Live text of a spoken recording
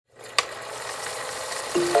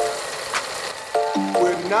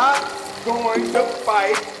not going to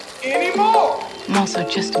fight anymore. I'm also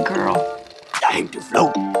just a girl. Time to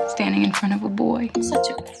float. Standing in front of a boy. Such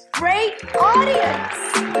a great audience.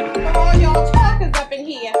 But all y'all talkers up in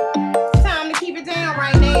here. It's time to keep it down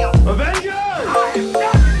right now. Avengers! I am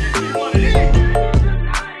not going to give you one of these.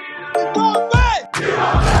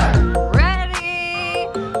 Ready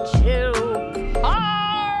to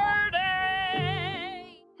party!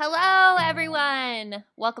 Hello, everyone.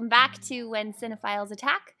 Welcome back to When Cinephiles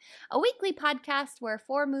Attack, a weekly podcast where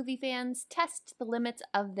four movie fans test the limits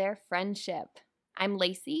of their friendship. I'm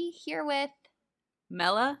Lacey, here with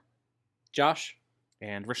Mela, Josh,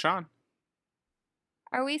 and Rashawn.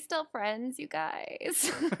 Are we still friends, you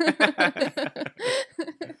guys?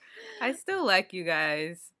 I still like you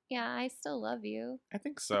guys. Yeah, I still love you. I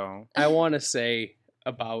think so. I want to say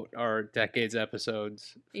about our Decades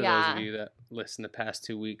episodes, for those of you that listened the past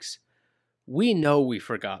 2 weeks, we know we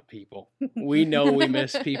forgot people. We know we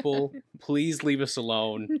miss people. Please leave us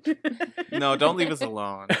alone. No, don't leave us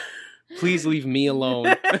alone. Please leave me alone.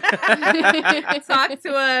 Talk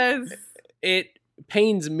to us. It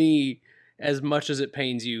pains me as much as it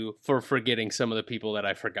pains you for forgetting some of the people that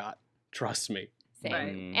I forgot. Trust me. Same.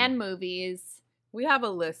 Right. And movies. We have a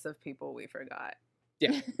list of people we forgot.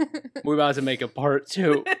 Yeah. We're about to make a part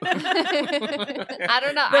 2. I don't know. The I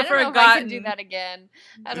don't know if I can forgotten. do that again.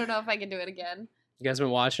 I don't know if I can do it again. You guys been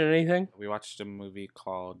watching anything? We watched a movie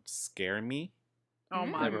called Scare Me. Oh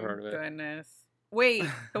my Never heard of it. goodness. Wait,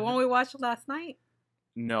 the one we watched last night?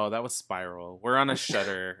 No, that was Spiral. We're on a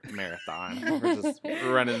Shudder marathon.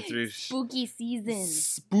 We're running through. Spooky season.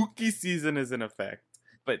 Spooky season is in effect.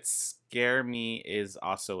 But Scare Me is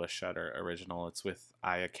also a Shudder original. It's with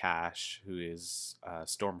Aya Cash, who is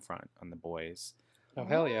Stormfront on The Boys. Oh,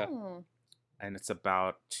 hell yeah. Oh. And it's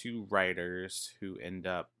about two writers who end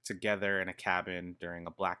up together in a cabin during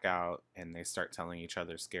a blackout, and they start telling each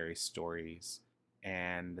other scary stories.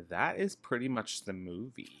 And that is pretty much the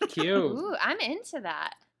movie. Cute. Ooh, I'm into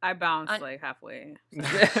that. I bounced On- like halfway.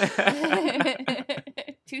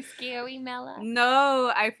 Too scary, Mela.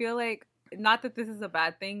 No, I feel like, not that this is a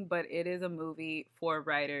bad thing, but it is a movie for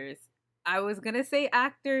writers. I was going to say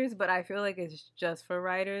actors, but I feel like it's just for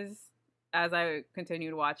writers. As I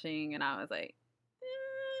continued watching, and I was like,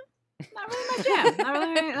 not really my jam.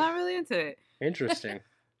 not really into it. Interesting.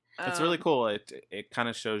 It's really cool. It kind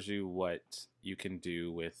of shows you what you can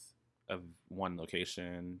do with one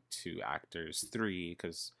location, 2 actors, 3,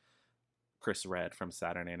 because Chris Redd from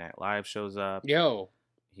Saturday Night Live shows up. Yo.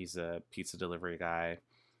 He's a pizza delivery guy.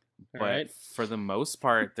 All But right. for the most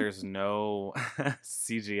part, there's no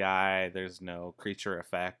CGI. There's no creature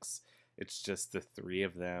effects. It's just the 3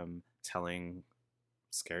 of them telling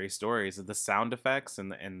scary stories. The sound effects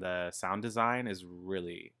and the sound design is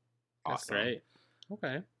really That's awesome. great.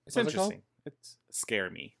 Okay. It's What's it called? interesting. It's Scare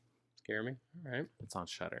Me. Scare me. All right. It's on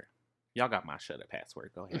Shudder. Y'all got my Shudder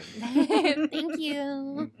password. Go ahead. Thank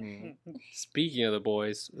you. Mhm. Speaking of The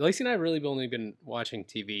Boys, Lacey and I have really only been watching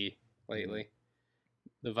TV lately.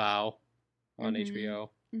 The Vow on Mhm. HBO.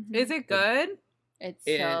 Is it good? It's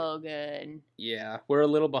It- so good. Yeah, we're a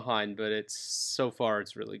little behind, but so far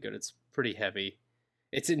it's really good. It's pretty heavy.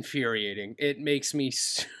 It's infuriating. It makes me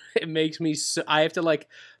I have to like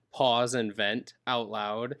pause and vent out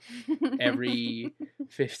loud every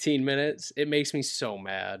 15 minutes. It makes me so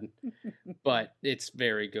mad. But it's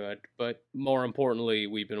very good. But more importantly,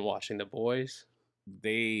 we've been watching The Boys.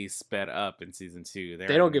 They sped up in season 2.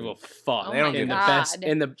 They don't give a fuck. Oh They don't my in the give a best God.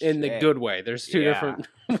 in the Shit. good way. There's two Yeah. different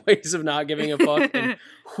ways of not giving a fuck. And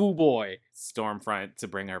whoo boy. Stormfront to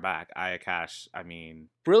bring her back. Aya Cash. I mean,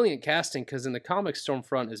 Brilliant casting, because in the comics,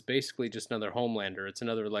 Stormfront is basically just another Homelander. It's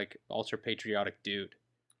another like ultra patriotic dude.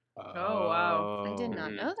 Oh, wow. I did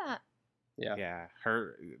not Mhm. know that. Yeah. Yeah,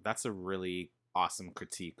 that's a really awesome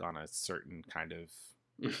critique on a certain kind of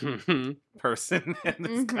person in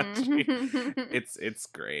this country. It's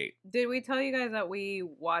great. Did we tell you guys that we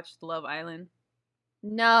watched Love Island?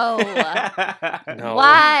 No. No.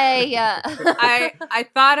 Why? I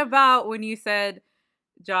thought about when you said,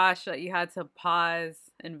 Josh, that you had to pause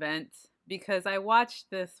and vent, because I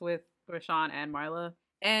watched this with Rashawn and Marla,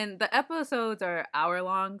 and the episodes are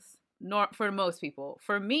hour-longs for most people.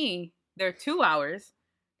 For me, they're 2 hours,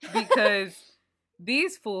 because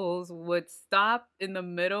these fools would stop in the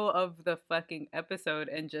middle of the fucking episode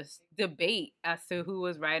and just debate as to who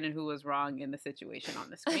was right and who was wrong in the situation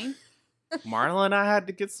on the screen. Marla and I had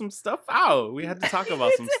to get some stuff out. We had to talk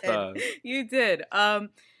about You some did. stuff. You did.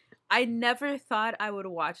 I never thought I would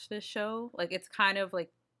watch this show. Like, it's kind of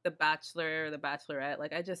like The Bachelor or The Bachelorette.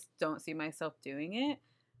 Like, I just don't see myself doing it.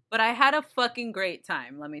 But I had a fucking great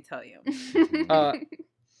time, let me tell you.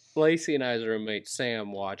 Lacey and I's roommate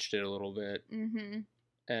Sam watched it a little bit, Mm-hmm.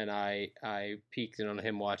 and I peeked in on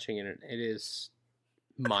him watching it. And it is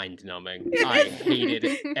mind numbing. I hated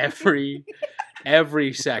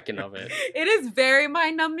every second of it. It is very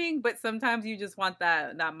mind numbing, but sometimes you just want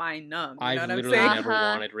that mind numb. You know I've what I'm literally saying? never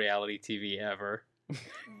Uh-huh. wanted reality TV ever.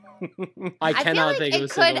 I I feel cannot like think of it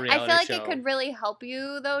a single could. reality I feel like show. it could really help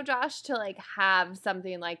you though, Josh, to like have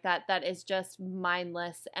something like that that is just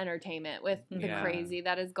mindless entertainment with the Yeah. crazy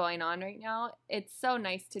that is going on right now. It's so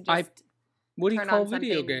nice to just. What do you turn call on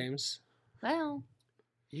video something- games? Well,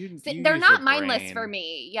 You they're use not your mindless brain. for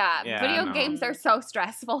me. Yeah, Yeah, video no. games are so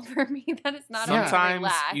stressful for me that it's not enough to Sometimes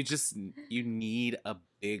relax. you need a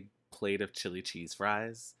big plate of chili cheese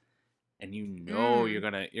fries, and you know you're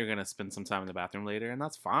gonna spend some time in the bathroom later, and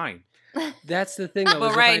that's fine. That's the thing. Though, is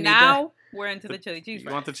But if I right need now, we're into the chili cheese You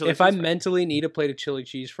fries. want the chili if cheese I fries? mentally need a plate of chili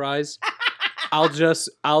cheese fries, I'll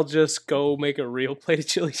just go make a real plate of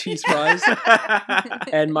chili cheese fries,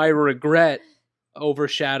 and my regret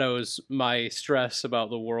overshadows my stress about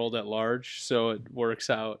the world at large, so it works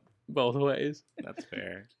out both ways. That's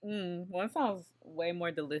fair. One sounds way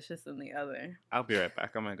more delicious than the other. I'll be right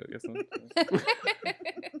back. I'm gonna go get some.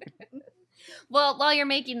 Well, while you're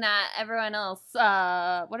making that, everyone else, what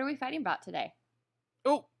are we fighting about today?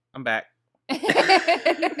 Oh, I'm back.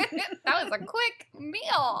 That was a quick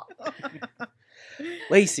meal.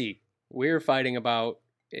 Lacey, we're fighting about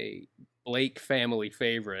a Blake family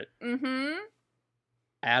favorite, Mm-hmm.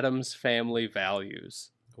 Adam's Family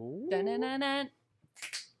Values. Dun-dun-dun-dun.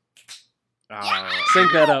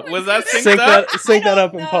 Sync that up. Was that synced up? Sync that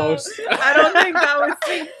up in post. I don't think that was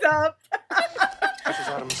synced up. Mrs.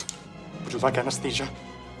 Adams, would you like anesthesia?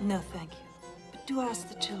 No, thank you. But do ask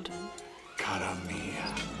the children. Cara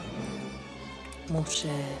mia. Mon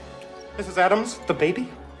cher. Mrs. Adams, the baby?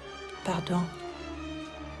 Pardon.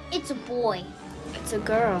 It's a boy. It's a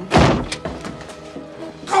girl.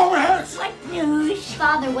 Go ahead! What news?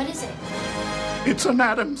 Father, what is it? It's an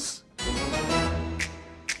Adams.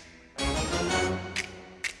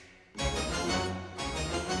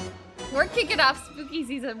 We're kicking off spooky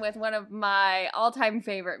season with one of my all-time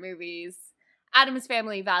favorite movies, Addams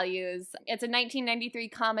Family Values. It's a 1993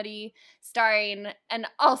 comedy starring an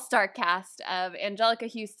all-star cast of Angelica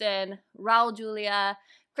Houston, Raul Julia,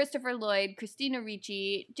 Christopher Lloyd, Christina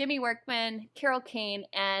Ricci, Jimmy Workman, Carol Kane,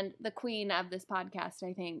 and the queen of this podcast,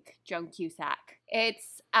 I think, Joan Cusack.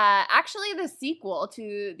 It's actually the sequel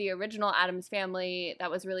to the original Addams Family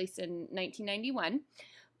that was released in 1991.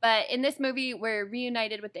 But in this movie, we're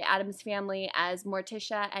reunited with the Addams family as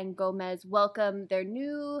Morticia and Gomez welcome their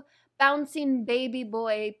new bouncing baby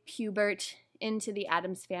boy, Pubert, into the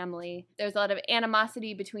Addams family. There's a lot of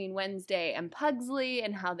animosity between Wednesday and Pugsley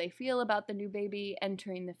and how they feel about the new baby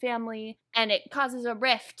entering the family, and it causes a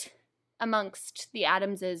rift amongst the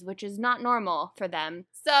Addamses, which is not normal for them.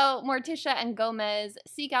 So Morticia and Gomez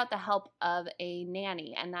seek out the help of a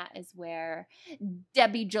nanny, and that is where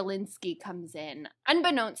Debbie Jelinski comes in.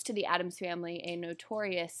 Unbeknownst to the Addams family, a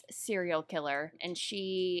notorious serial killer, and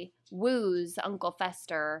she woos Uncle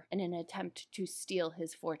Fester in an attempt to steal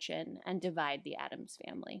his fortune and divide the Addams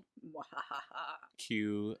family.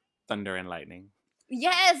 Cue Thunder and Lightning.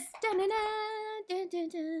 Yes! Dun-dun-dun,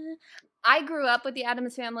 dun-dun-dun. I grew up with the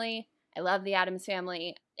Addams family. I love the Addams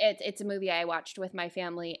Family. It's a movie I watched with my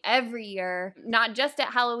family every year, not just at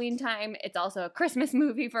Halloween time. It's also a Christmas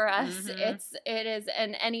movie for us. Mhm. It is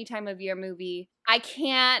an any time of year movie.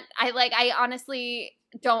 I honestly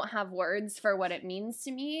don't have words for what it means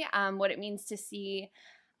to me. What it means to see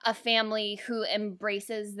a family who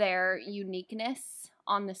embraces their uniqueness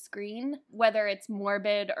on the screen, whether it's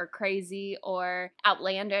morbid or crazy or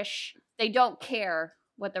outlandish. They don't care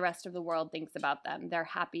what the rest of the world thinks about them. They're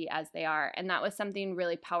happy as they are. And that was something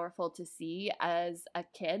really powerful to see as a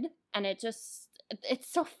kid. And it's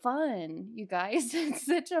so fun, you guys. It's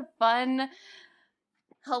such a fun,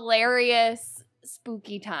 hilarious,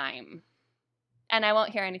 spooky time. And I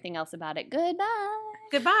won't hear anything else about it. Goodbye.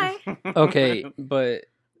 Goodbye. Okay, but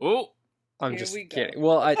Oh, I'm Here just we go. kidding.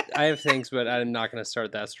 Well, I have things, but I'm not going to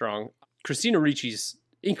start that strong. Christina Ricci's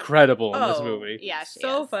incredible in this Oh, movie. Yeah, she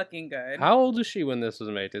So is. fucking good. How old is she when this was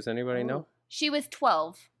made? Does anybody know? She was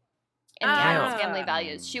 12 in the Ah. Addams Family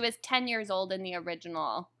Values. She was 10 years old in the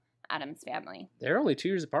original Addams Family. They're only 2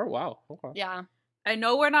 years apart. Wow. Okay. Yeah. I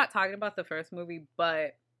know we're not talking about the first movie,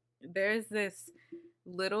 but there's this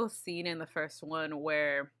little scene in the first one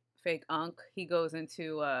where fake Unc, he goes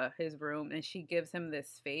into his room and she gives him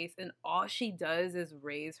this face and all she does is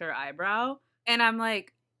raise her eyebrow. And I'm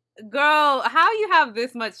like, girl, how you have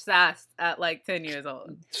this much sass at like 10 years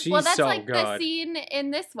old? She's Well, that's so like good. the scene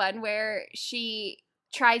in this one where she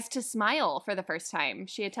tries to smile for the first time.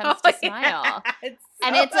 She attempts to smile.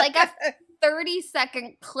 And it's like a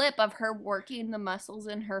 30-second clip of her working the muscles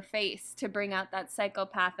in her face to bring out that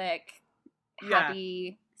psychopathic,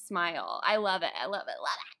 happy smile. I love it. I love it.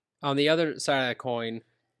 Love it. On the other side of that coin,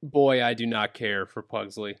 boy, I do not care for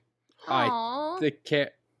Pugsley. Aww.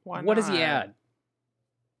 What does he add?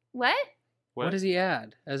 What? What does he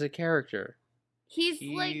add as a character? He's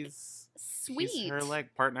like sweet. He's her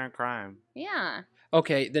like partner in crime. Yeah.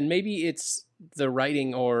 Okay, then maybe it's the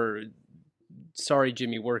writing or, sorry,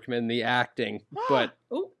 Jimmy Workman, the acting. But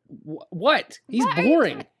what? He's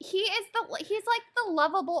boring. He's like the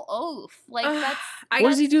lovable oaf. Like that's. What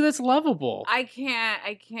does he do that's lovable? I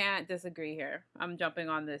can't disagree here. I'm jumping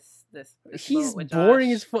on this. He's boat with boring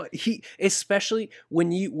Josh. as fuck. Especially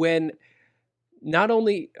when not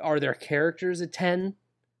only are their characters a 10,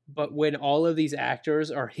 but when all of these actors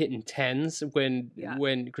are hitting 10s,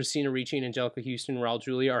 when Christina Ricci and Angelica Houston and Raul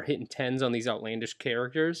Julia are hitting 10s on these outlandish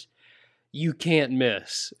characters, you can't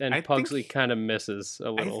miss. And Pugsley kind of misses a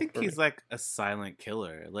little. I think he's like a silent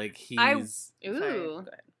killer. Like Ooh.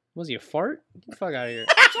 Was he a fart? Get the fuck out of here.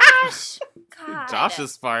 Josh. God.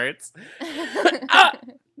 Josh's farts.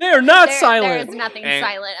 They're not silent. There's nothing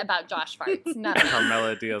silent about Josh farts. Nothing.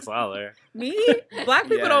 Carmela Diaz-Waller. Me? Black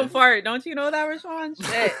people don't fart. Don't you know that, Rashawn?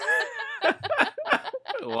 Shit.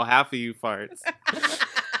 Well, half of you farts.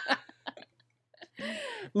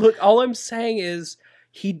 Look, all I'm saying is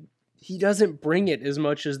he doesn't bring it as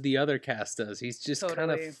much as the other cast does. He's just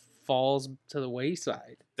kind of falls to the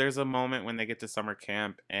wayside. There's a moment when they get to summer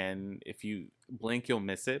camp, and if you blink, you'll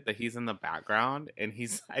miss it. But he's in the background, and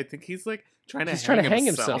I think he's like trying to hang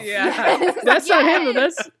himself. Yeah, that's not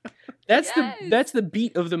him. That's the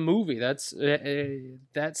beat of the movie. That's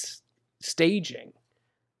staging.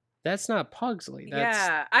 That's not Pugsley.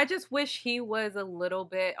 Yeah, I just wish he was a little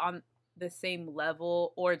bit on the same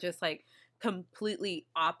level, or just like completely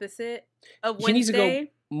opposite of Wednesday. He needs to go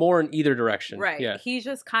more in either direction. Right. Yeah. He's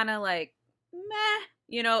just kind of like,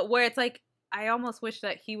 meh, where it's like, I almost wish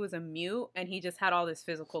that he was a mute and he just had all this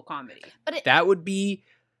physical comedy. But that would be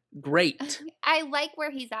great. I like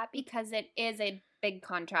where he's at because it is a big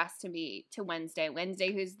contrast to me to Wednesday.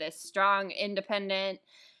 Wednesday, who's this strong, independent,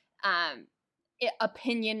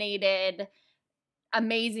 opinionated,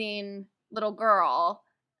 amazing little girl.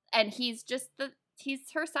 And he's just he's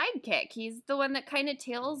her sidekick. He's the one that kind of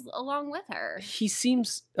tails along with her. He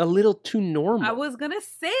seems a little too normal. I was gonna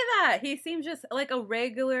say that. He seems just like a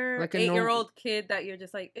regular 8-year-old kid that you're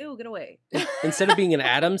just like, ew, get away. Instead of being an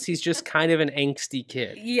Addams, he's just kind of an angsty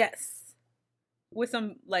kid. Yes. With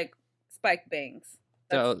some like spike bangs.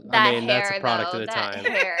 That's a product of the time.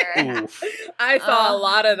 Oof. I saw a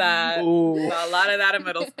lot of that. Ooh. Saw a lot of that in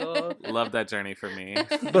middle school. Love that journey for me.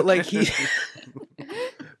 But like he's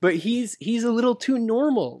a little too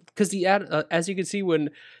normal because as you can see when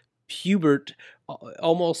Hubert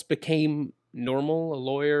almost became normal, a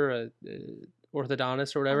lawyer, a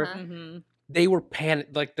orthodontist or whatever, they were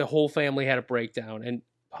panicked. Like the whole family had a breakdown, and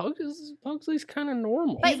Pugsley's kind of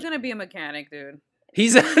normal. But he's gonna be a mechanic, dude.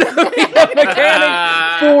 He's a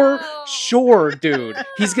mechanic for sure, dude.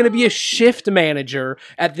 He's gonna be a shift manager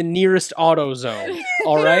at the nearest AutoZone.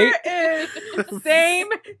 All right.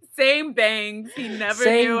 Same bangs. He never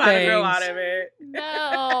knew how to grow out of it.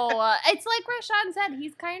 No, it's like Rashawn said.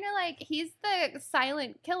 He's kind of like he's the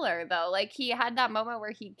silent killer, though. Like he had that moment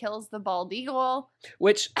where he kills the bald eagle.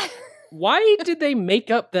 Which, why did they make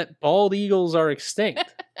up that bald eagles are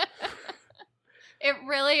extinct? It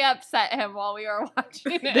really upset him while we were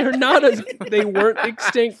watching it. They weren't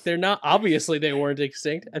extinct. They're not. Obviously, they weren't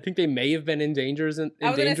extinct. I think they may have been endangered. I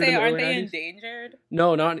was going to say, aren't they 90s. endangered?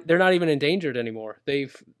 No, they're not even endangered anymore.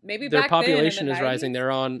 Maybe their back population then in the is rising.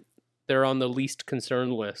 90s? They're on the least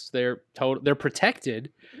concern list. They're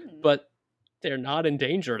protected, but they're not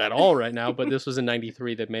endangered at all right now. But this was in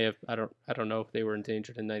 '93. They may have. I don't know if they were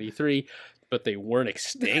endangered in '93, but they weren't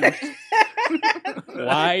extinct.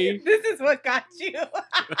 Why? This is what got you.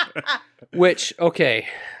 Which, okay.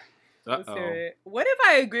 Uh-oh. What if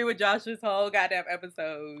I agree with Josh's whole goddamn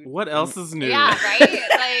episode? What else is new? Yeah, right?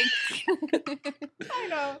 Like, I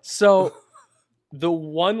know. So, the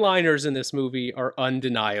one-liners in this movie are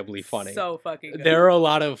undeniably funny. So fucking good. There are a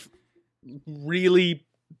lot of really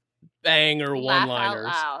banger laugh one-liners.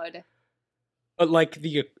 out loud. But like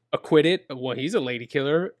the acquitted, well, he's a lady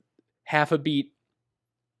killer. Half a beat,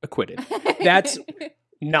 acquitted. That's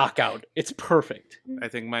knockout. It's perfect. I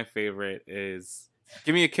think my favorite is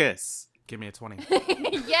 "Give me a kiss, give me a 20."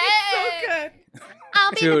 Yes. So good.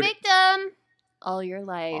 I'll be Dude. the victim all your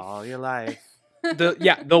life. All your life.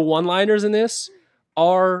 The one-liners in this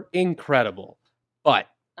are incredible. But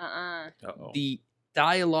Uh-oh. the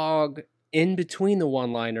dialogue in between the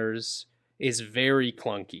one-liners is very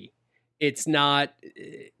clunky. It's not.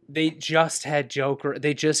 They just had Joker.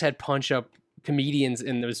 They just had punch-up comedians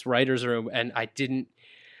in this writer's room, and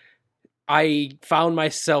I found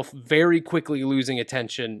myself very quickly losing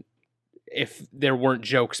attention if there weren't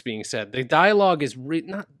jokes being said. The dialogue is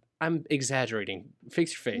not. I'm exaggerating.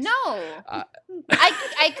 Fix your face. No,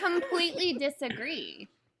 I completely disagree.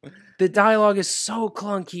 The dialogue is so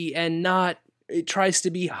clunky and not. It tries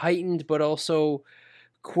to be heightened, but also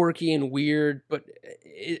quirky and weird. But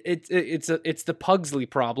it's the Pugsley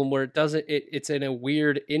problem where it doesn't. It's in a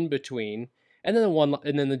weird in between, and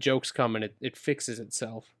then the jokes come and it fixes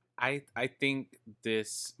itself. I think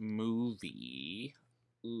this movie.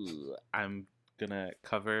 Ooh, I'm gonna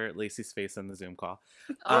cover Lacey's face on the Zoom call.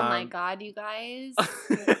 Oh my god, you guys!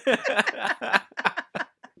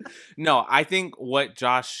 No, I think what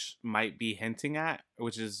Josh might be hinting at,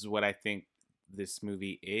 which is what I think this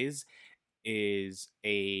movie is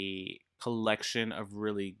a collection of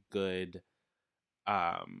really good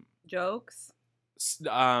jokes,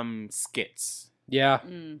 skits. Yeah.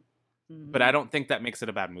 But I don't think that makes it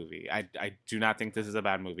a bad movie. I do not think this is a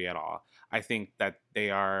bad movie at all. I think that they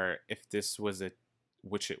are, if this was a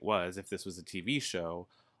TV show,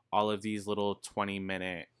 all of these little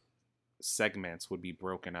 20-minute segments would be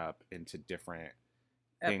broken up into different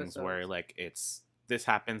things where like it's this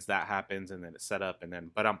happens, that happens, and then it's set up, and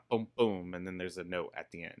then boom, boom, and then there's a note at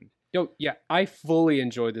the end. Yo, yeah, I fully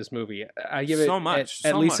enjoyed this movie. I give it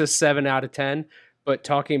at least a 7 out of 10. But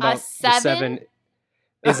talking about the 7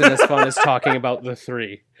 isn't as fun as talking about the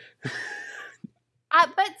 3.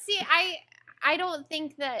 But see, I don't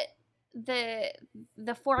think that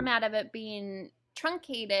the format of it being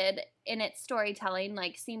truncated in its storytelling,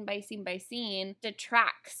 like scene by scene by scene,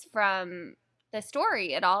 detracts from the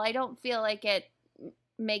story at all. I don't feel like it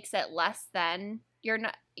makes it less than. You're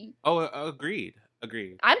not. Oh, agreed.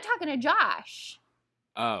 I'm talking to Josh.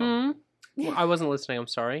 Oh. Well, I wasn't listening. I'm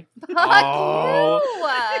sorry. Oh,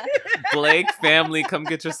 Blake family, come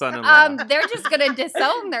get your son-in-law. They're just gonna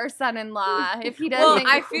disown their son-in-law if he doesn't.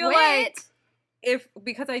 Well, I feel quit. like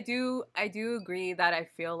because I do agree that I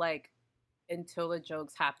feel like until the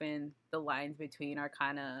jokes happen, the lines between are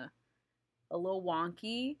kind of a little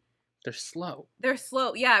wonky. They're slow.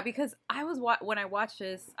 Yeah, because when I watched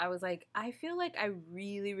this, I was like, I feel like I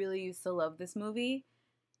really, really used to love this movie.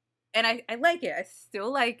 And I like it. I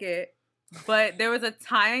still like it. But there was a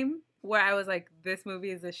time where I was like, this movie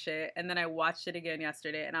is a shit. And then I watched it again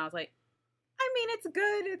yesterday, and I was like, I mean, it's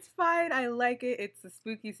good. It's fine. I like it. It's a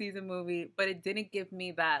spooky season movie. But it didn't give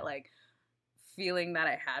me that, like, feeling that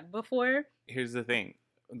I had before. Here's the thing.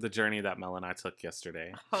 The journey that Mel and I took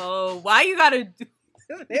yesterday. Oh, why you gotta do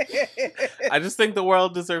I just think the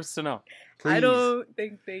world deserves to know. Please. I don't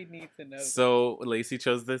think they need to know. So Lacey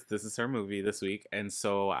chose this. This is her movie this week. And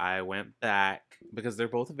so I went back because they're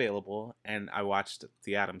both available. And I watched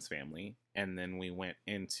The Addams Family. And then we went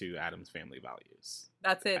into Addams Family Values.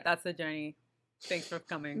 That's it. That's the journey. Thanks for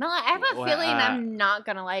coming. Mel, I have a feeling I'm not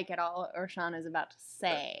going to like it all Urshan is about to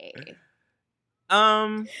say.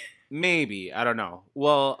 Maybe. I don't know.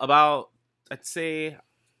 Well, I'd say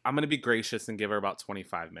I'm going to be gracious and give her about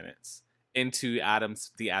 25 minutes into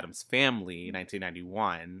The Addams Family,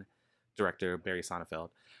 1991, director Barry Sonnenfeld.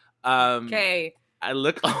 Okay. I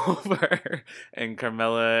look over and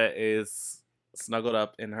Carmela is snuggled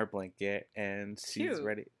up in her blanket and she's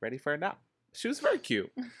ready for a nap. She was very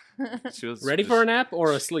cute. She was ready for a nap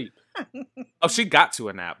or asleep? Oh, she got to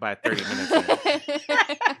a nap by 30 minutes in.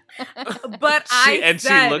 But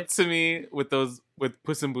she looked to me with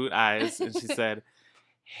Puss in Boot eyes and she said,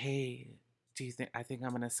 "Hey, I think I'm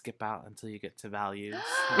going to skip out until you get to Values."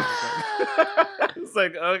 I was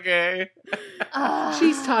like, okay.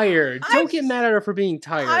 She's tired. Don't get mad at her for being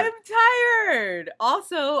tired. I'm tired.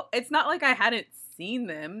 Also, it's not like I hadn't seen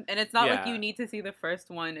them, and it's not like you need to see the first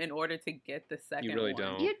one in order to get the second one. You really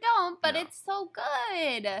don't. You don't, but it's so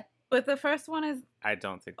good. But the first one is... I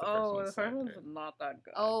don't think the first one's not that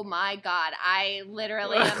good. Oh my god. I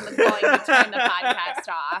literally am going to turn the podcast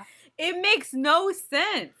off. It makes no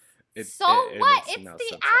sense. What? It's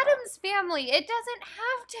the Addams Family. It doesn't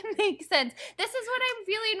have to make sense. This is what I'm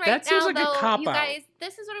feeling right now, like though, you guys.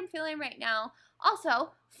 This is what I'm feeling right now.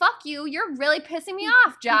 Also, fuck you. You're really pissing me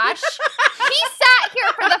off, Josh. He sat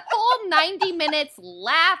here for the full 90 minutes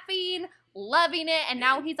laughing, loving it, and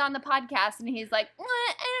now he's on the podcast and he's like,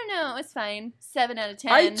 I don't know, it's fine. 7 out of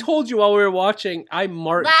 10. I told you while we were watching, I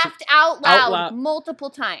marked laughed out loud multiple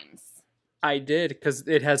times. I did, because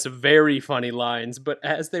it has very funny lines, but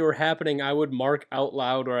as they were happening, I would mark out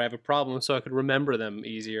loud where I have a problem so I could remember them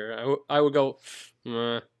easier. I would go,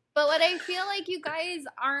 But what I feel like you guys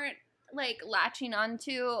aren't like latching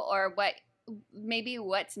onto, or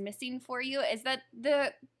what's missing for you, is that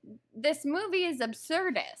this movie is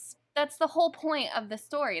absurdist. That's the whole point of the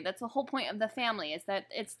story. That's the whole point of the family, is that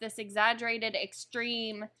it's this exaggerated,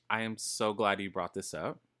 extreme. I am so glad you brought this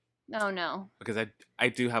up. Oh, no. Because I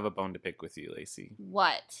do have a bone to pick with you, Lacey.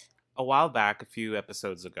 What? A while back, a few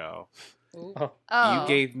episodes ago, Oh. you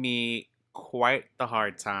gave me quite the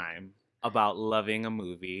hard time about loving a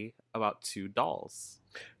movie about two dolls.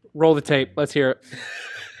 Roll the tape. Let's hear it.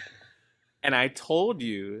 And I told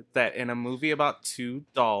you that in a movie about two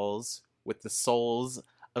dolls with the souls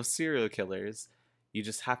of serial killers, you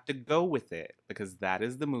just have to go with it because that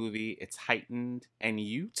is the movie. It's heightened. And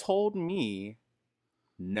you told me,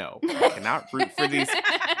 no, I cannot root for these.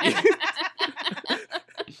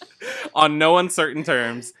 On no uncertain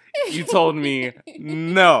terms, you told me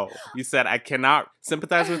no. You said I cannot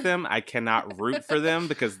sympathize with them. I cannot root for them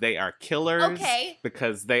because they are killers. Okay.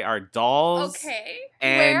 Because they are dolls. Okay.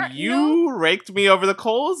 And you raked me over the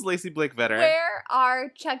coals, Lacey Blake Vetter. Where are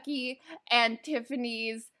Chucky and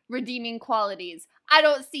Tiffany's redeeming qualities? I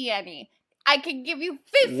don't see any. I can give you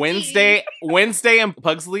 50. Wednesday and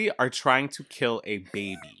Pugsley are trying to kill a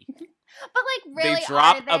baby. But like, really, they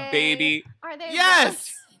drop are they, a baby. Are they?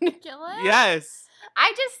 Yes. To kill it? Yes.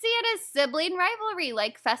 I just see it as sibling rivalry,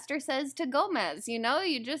 like Fester says to Gomez. You know,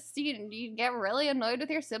 you get really annoyed with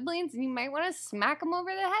your siblings, and you might want to smack them over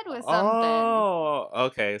the head with something. Oh,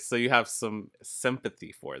 okay. So you have some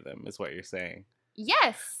sympathy for them, is what you're saying.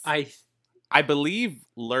 Yes. I believe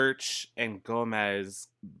Lurch and Gomez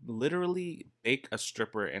literally bake a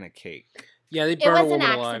stripper in a cake. Yeah, they burn a woman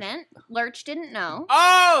alive. It was an accident. Lurch didn't know.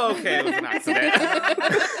 Oh, okay, it was an accident.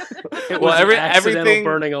 Everything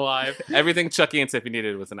burning alive. Everything Chucky and Tiffany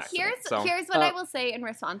did was an accident. Here's what I will say in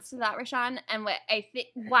response to that, Rashawn, and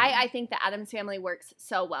why I think the Addams Family works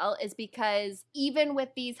so well is because even with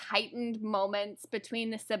these heightened moments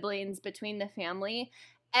between the siblings, between the family,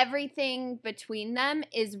 everything between them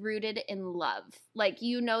is rooted in love. Like,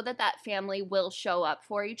 you know that family will show up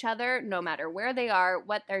for each other no matter where they are,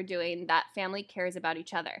 what they're doing. That family cares about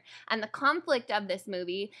each other. And the conflict of this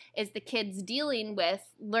movie is the kids dealing with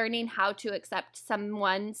learning how to accept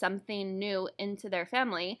something new into their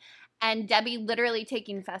family, and Debbie literally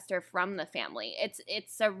taking Fester from the family.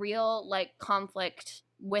 It's a real like conflict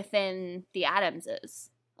within the Addamses.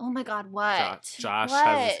 Oh my God, what? Josh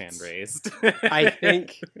has his hand raised.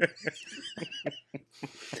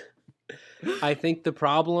 I think the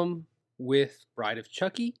problem with Bride of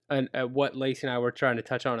Chucky and what Lacey and I were trying to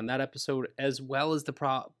touch on in that episode, as well as the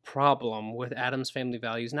problem with Addams Family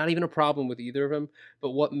Values, not even a problem with either of them, but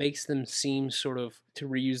what makes them seem sort of, to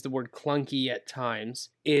reuse the word, clunky at times,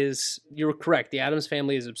 is, you're correct, the Addams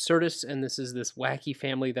Family is absurdist, and this is this wacky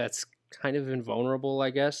family that's kind of invulnerable, I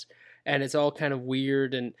guess. And it's all kind of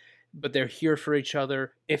weird, but they're here for each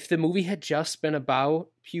other. If the movie had just been about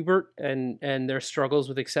Pubert and their struggles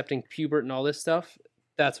with accepting Pubert and all this stuff,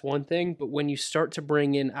 that's one thing. But when you start to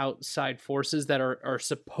bring in outside forces that are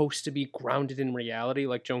supposed to be grounded in reality,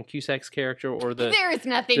 like Joan Cusack's character, or there is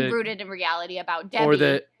nothing rooted in reality about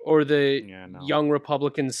Debbie, or the Young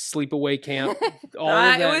Republicans sleepaway camp, all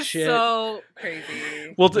of that it was shit. So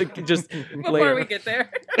crazy. We'll just before later. We get there.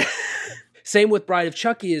 Same with Bride of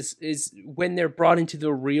Chucky is when they're brought into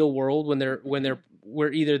the real world,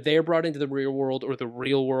 where either they're brought into the real world or the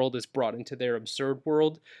real world is brought into their absurd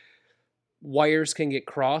world, wires can get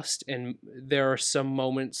crossed, and there are some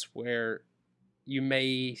moments where you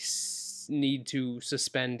may need to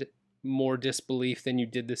suspend more disbelief than you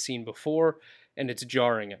did the scene before, and it's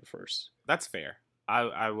jarring at first. That's fair.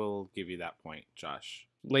 I will give you that point, Josh.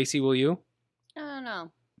 Lacey, will you?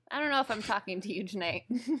 I don't know if I'm talking to you tonight.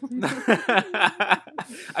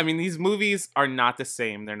 I mean, these movies are not the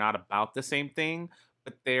same. They're not about the same thing,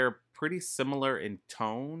 but they're pretty similar in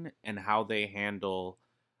tone and how they handle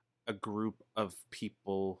a group of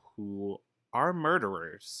people who are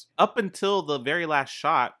murderers. Up until the very last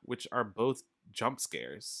shot, which are both jump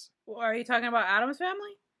scares. Well, are you talking about Addams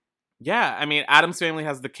Family? Yeah, I mean, Addams Family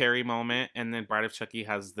has the Carrie moment, and then Bride of Chucky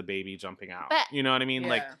has the baby jumping out. But, you know what I mean? Yeah.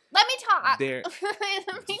 Like, let me talk.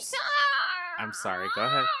 Let me talk. I'm sorry. Go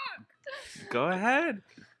ahead. Go ahead.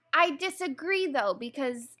 I disagree, though,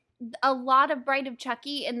 because a lot of Bride of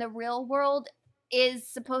Chucky in the real world is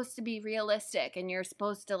supposed to be realistic, and you're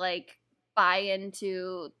supposed to, like, buy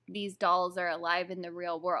into these dolls are alive in the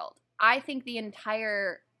real world. I think the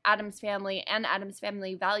entire Addams Family and Addams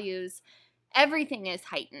Family Values, everything is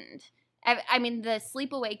heightened. I mean, the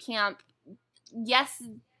sleepaway camp, yes,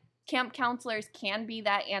 camp counselors can be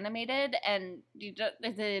that animated, and it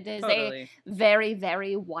is Totally. a very,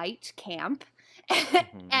 very white camp.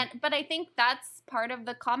 But I think that's part of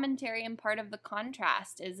the commentary and part of the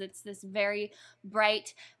contrast is it's this very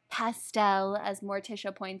bright pastel, as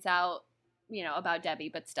Morticia points out, you know, about Debbie,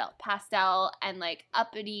 but still pastel and like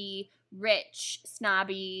uppity, rich,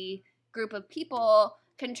 snobby group of people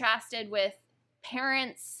contrasted with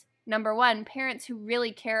parents, number one, parents who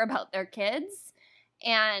really care about their kids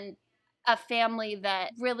and a family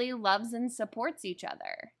that really loves and supports each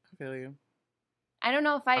other. I feel you. I don't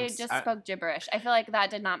know if I spoke gibberish. I feel like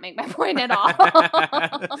that did not make my point at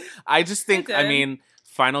all. I just think, I mean,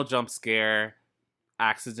 final jump scare,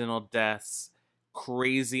 accidental deaths,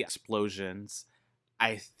 crazy explosions.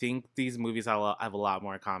 I think these movies have a lot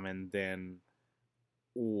more in common than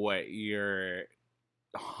what your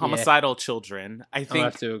homicidal children. I think.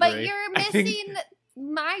 I'll have to agree. But you're missing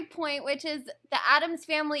my point, which is the Addams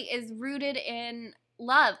Family is rooted in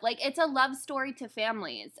love. Like, it's a love story to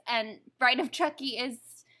families. And Bride of Chucky is,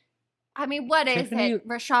 I mean, what is it,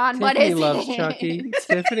 Rashawn? What is loves it? Chucky.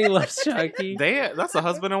 Tiffany loves Chucky. That's a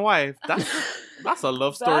husband and wife. That's a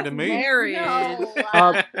love story to me. Married. No.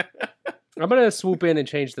 I'm going to swoop in and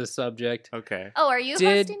change the subject. Okay. Oh, are you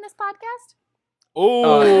hosting this podcast?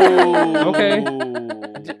 Oh, okay.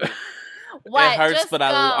 What? It hurts, Just but go.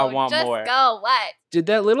 I want Just more. Go. What? Did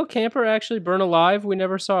that little camper actually burn alive? We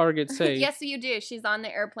never saw her get saved. Yes, you do. She's on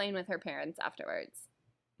the airplane with her parents afterwards.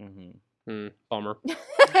 Bummer.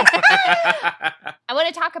 I want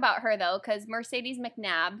to talk about her, though, because Mercedes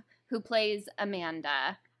McNabb, who plays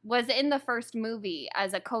Amanda, was in the first movie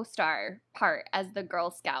as a co-star part as the Girl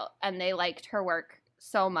Scout, and they liked her work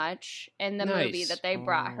so much in the movie that they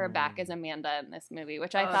brought her back as Amanda in this movie,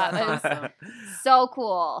 which I thought was so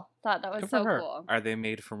cool. Thought that was so cool. Are they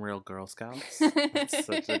made from real Girl Scouts? That's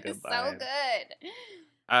such a good vibe. So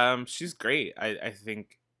good. She's great. I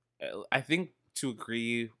think to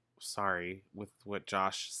agree, with what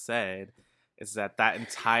Josh said, is that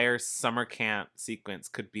entire summer camp sequence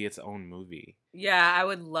could be its own movie. Yeah, I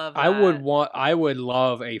would love that. I would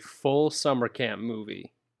love a full summer camp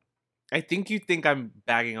movie. I think you think I'm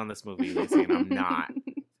bagging on this movie, Lacey, and I'm not.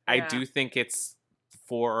 I Yeah. do think it's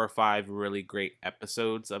 4 or 5 really great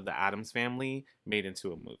episodes of the Addams Family made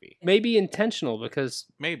into a movie. Maybe intentional because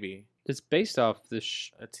maybe it's based off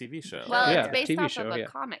a TV show. Well, yeah, it's based TV off show, of a yeah.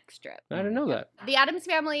 comic strip. I didn't know that. The Addams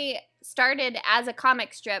Family started as a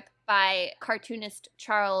comic strip by cartoonist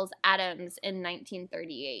Charles Addams in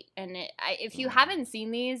 1938. And if you haven't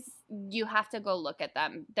seen these, you have to go look at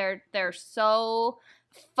them. They're so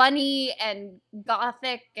funny and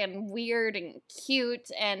gothic and weird and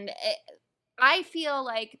cute, and I feel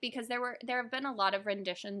like because there have been a lot of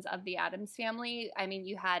renditions of the Addams Family. I mean,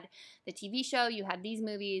 you had the TV show, you had these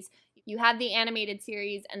movies, you had the animated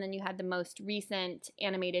series, and then you had the most recent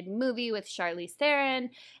animated movie with Charlize Theron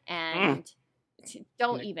and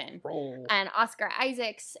and Oscar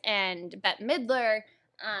Isaacs and Bette Midler.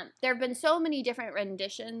 There have been so many different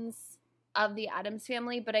renditions of the Addams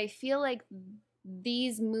Family, but I feel like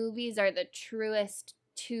these movies are the truest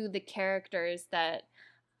to the characters that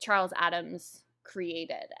Charles Addams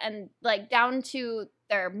created, and like down to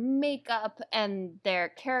their makeup and their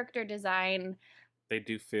character design. They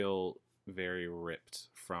do feel very ripped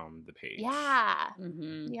from the page. Yeah.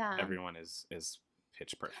 Mm-hmm. Yeah. Everyone is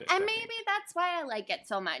pitch perfect. And I maybe think. that's why I like it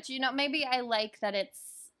so much. You know, maybe I like that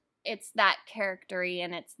it's that charactery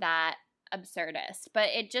and it's that absurdist, but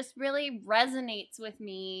it just really resonates with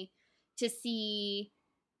me to see.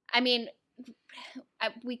 I mean,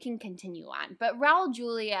 we can continue on, but Raul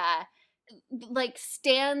Julia like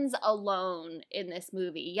stands alone in this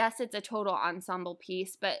movie. Yes, it's a total ensemble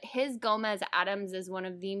piece, but his Gomez Addams is one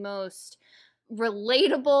of the most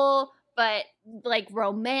relatable, but like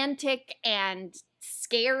romantic and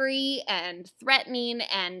scary and threatening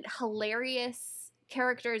and hilarious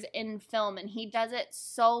characters in film, and he does it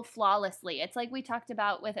so flawlessly. It's like we talked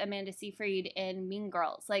about with Amanda Seyfried in Mean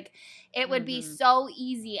Girls. Like, it would be so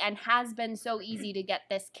easy and has been so easy to get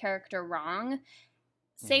this character wrong.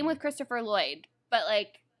 Same with Christopher Lloyd, but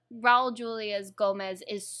like Raul Julia's Gomez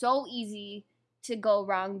is so easy to go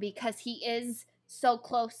wrong because he is so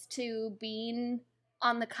close to being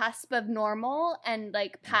on the cusp of normal and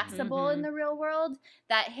like passable in the real world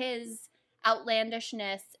that his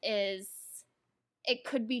outlandishness it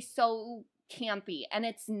could be so campy, and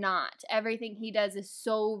it's not. Everything he does is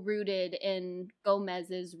so rooted in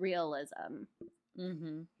Gomez's realism.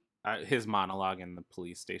 Mm-hmm. His monologue in the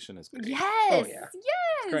police station is great. Yes. Oh, yeah.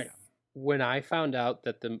 Yes. Great. When I found out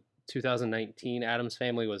that the 2019 Addams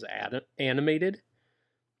Family was animated,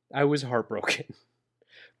 I was heartbroken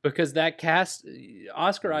because that cast,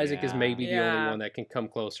 Oscar Isaac is Yeah. maybe the only Yeah. one that can come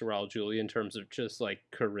close to Raul Julia in terms of just like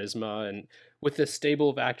charisma, and with the stable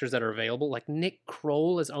of actors that are available, like Nick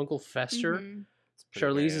Kroll as Uncle Fester, Mhm.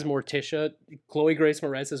 Charlize as Morticia, Chloe Grace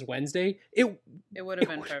Moretz as Wednesday. It would have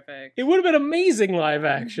been perfect. It would have been amazing live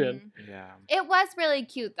action. Mhm. Yeah. It was really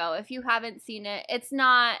cute though. If you haven't seen it, it's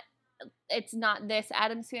not this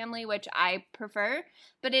Addams Family, which I prefer,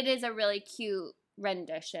 but it is a really cute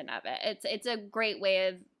rendition of it. It's a great way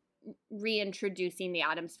of reintroducing the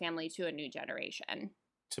Addams Family to a new generation.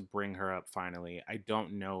 To bring her up finally, I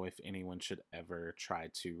don't know if anyone should ever try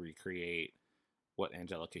to recreate what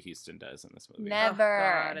Angelica Houston does in this movie. Never,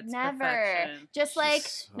 God, it's never. perfection. Just She's like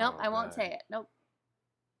so nope, I won't good. say it. Nope,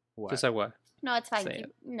 What? Just like what? no, it's fine. Say Keep,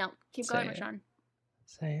 it. no, keep Say going, it. Rashawn.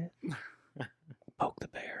 Say it. Poke the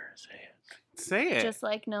bear. Say it. Say it. Just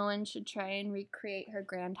like no one should try and recreate her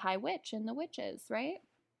Grand High Witch in The Witches, right?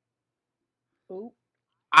 Ooh.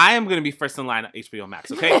 I am going to be first in line at HBO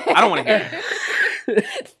Max, okay? I don't want to hear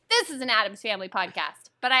it. This is an Addams Family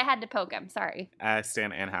podcast, but I had to poke him. Sorry. I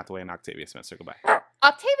stand Anne Hathaway and Octavia Spencer. Goodbye.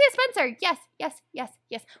 Octavia Spencer. Yes, yes, yes,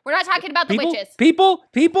 yes. We're not talking about the People, witches.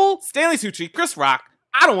 people. Stanley Tucci, Chris Rock.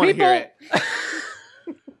 I don't want to hear it.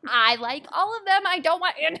 I like all of them. I don't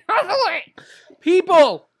want Anne Hathaway.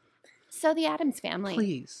 People. So the Addams Family.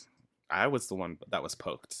 Please. I was the one that was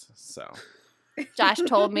poked, so. Josh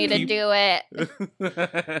told me to Keep- do it.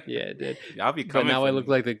 Yeah, it did. I'll be But coming. now I for look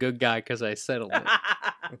you. like the good guy because I settled it.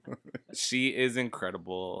 She is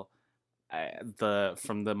incredible.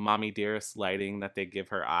 From the mommy dearest lighting that they give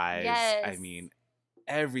her eyes. I Yes. mean,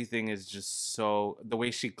 everything is just so, the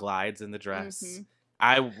way she glides in the dress.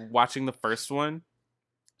 Mhm. Watching the first one,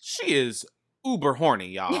 she is uber horny,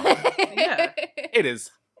 y'all. Yeah. It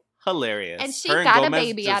is hilarious. And she Her got Gomez a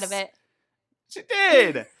baby out of just- it. She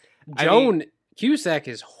did. I Joan mean- Cusack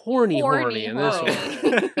is horny in this Whoa.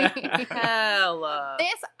 one. Hella.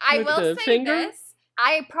 This, I With will the say finger? this.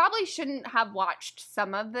 I probably shouldn't have watched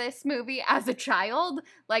some of this movie as a child.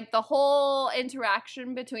 Like the whole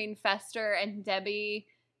interaction between Fester and Debbie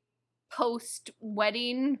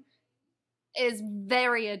post-wedding is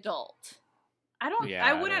very adult. I don't. Yeah, I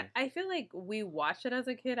I wouldn't. don't- I feel like we watched it as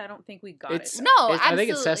a kid. I don't think we got It's it. No, I think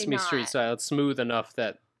it's absolutely Sesame not. Street style. It's smooth enough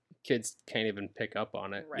that kids can't even pick up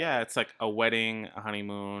on it. Right. Yeah, it's like a wedding, a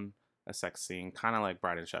honeymoon, a sex scene, kind of like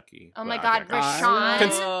Bride and Chucky. Oh but my I God, digress. Rashawn.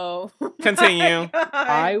 Oh. Continue.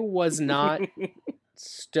 I was not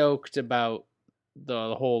stoked about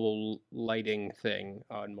the whole lighting thing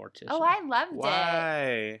on Morticia. Oh, I loved it.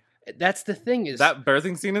 Why? That's the thing is That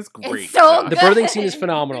birthing scene is great. It's so Josh. the good. birthing scene is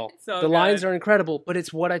phenomenal. So the lines good. are incredible, but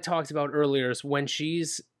it's what I talked about earlier. Is when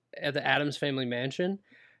she's at the Addams Family mansion,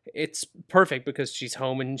 it's perfect because she's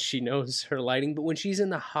home and she knows her lighting. But when she's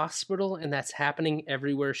in the hospital and that's happening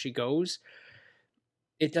everywhere she goes,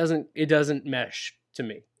 it doesn't mesh to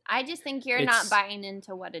me. I just think you're It's- not buying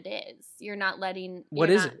into what it is. You're not letting. What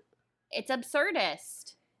you're is not- it? It's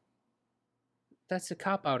absurdist. That's a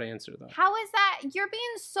cop out answer, though. How is that? You're being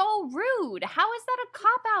so rude. How is that a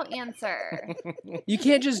cop out answer? You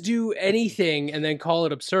can't just do anything and then call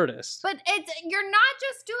it absurdist. But you're not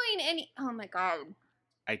just doing any. Oh my God.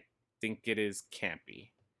 I think it is campy.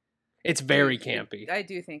 It's very campy. I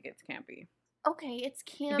do think it's campy. Okay, it's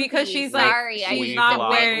campy. Because she's like, sorry, I she's used not the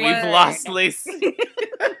wearing- big We've word. lost Lacey.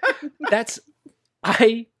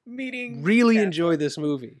 I Meeting. really enjoy this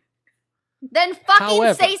movie. Then fucking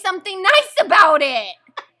However- say something nice about it.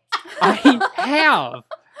 I have.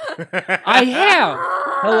 I have.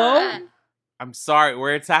 Hello? I'm sorry.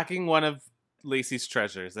 We're attacking one of Lacey's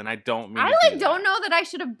treasures, and I don't mean. I to like do don't that. know that I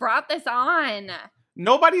should have brought this on.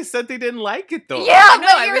 Nobody said they didn't like it though. Yeah, No, but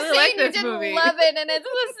I you're really saying like you this didn't movie. love it, and it's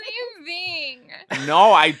the same thing.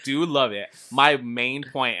 No, I do love it. My main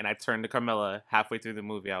point, and I turned to Carmilla halfway through the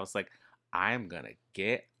movie. I was like, I'm gonna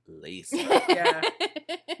get Lacey. Yeah.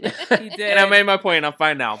 He did. And I made my point, and I'm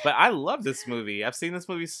fine now. But I love this movie. I've seen this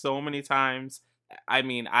movie so many times. I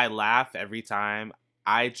mean, I laugh every time.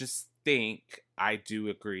 I just think I do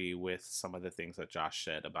agree with some of the things that Josh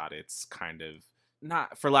said about it's kind of,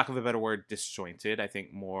 not for lack of a better word, disjointed. I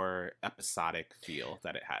think more episodic feel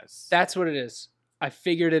that it has. That's what it is. I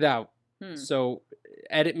figured it out. Hmm. So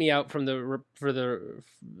edit me out from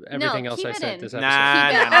everything else keep I it said in. this Nah,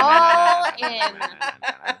 episode. Keep it nah, nah, nah, all nah, nah, nah, in. nah, nah,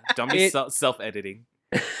 nah. Don't be It- self-editing.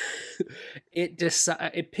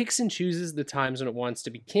 It picks and chooses the times when it wants to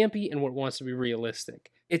be campy and when it wants to be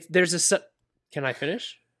realistic. Can I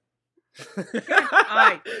finish?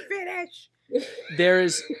 I finish.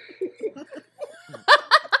 There's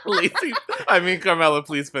Lacey, Carmela,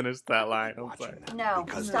 please finish that line. I'm sorry. No,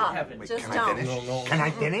 stop. Wait, Just can I don't. finish? Can I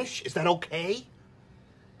finish? Is that okay?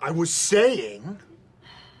 I was saying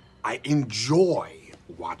I enjoy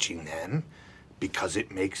watching them because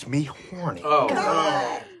it makes me horny.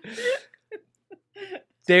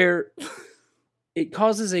 It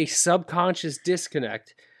causes a subconscious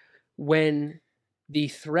disconnect when the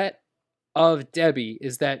threat of Debbie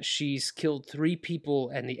is that she's killed 3 people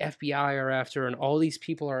and the FBI are after her and all these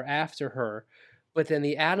people are after her. But then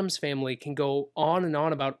the Addams family can go on and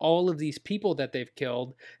on about all of these people that they've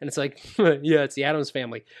killed. And it's like, yeah, it's the Addams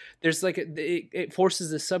family. There's like, it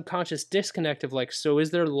forces this subconscious disconnect of like, so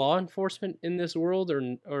is there law enforcement in this world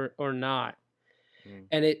or not?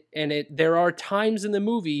 And there are times in the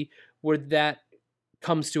movie where that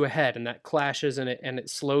comes to a head and that clashes and it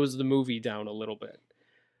slows the movie down a little bit.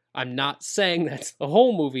 I'm not saying that's the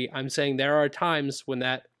whole movie. I'm saying there are times when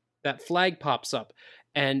that flag pops up.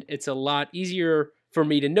 And it's a lot easier for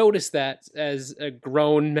me to notice that as a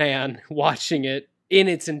grown man watching it in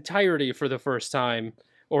its entirety for the first time,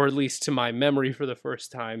 or at least to my memory for the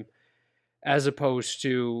first time, as opposed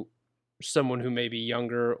to someone who may be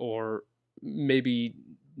younger or maybe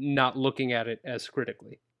not looking at it as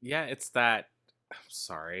critically. Yeah, it's that, I'm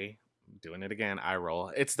sorry, I'm doing it again, eye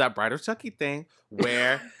roll. It's that Bride of Chucky thing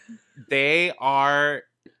where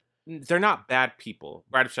they're not bad people.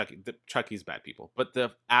 Bride of Chucky, Chucky's bad people. But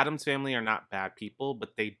the Addams family are not bad people,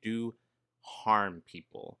 but they do harm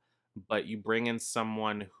people. But you bring in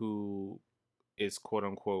someone who is quote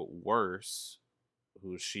unquote worse,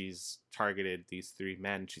 who she's targeted these 3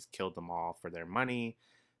 men, she's killed them all for their money,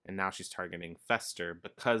 and now she's targeting Fester.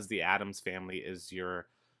 Because the Addams family is your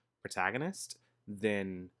protagonist,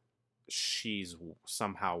 then she's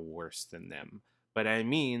somehow worse than them. But I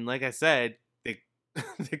mean, like I said,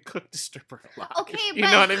 they cooked the stripper alive. Okay, you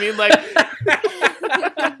know what I mean?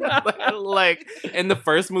 Like in the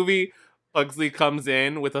first movie, Pugsley comes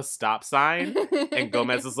in with a stop sign, and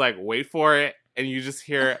Gomez is like, "Wait for it," and you just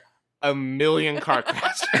hear a million car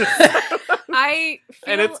crashes.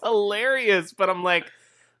 And it's hilarious, but I'm like,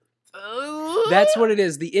 that's what it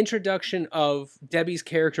is. The introduction of Debbie's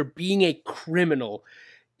character being a criminal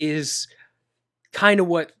is kind of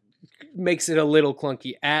what makes it a little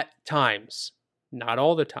clunky at times. Not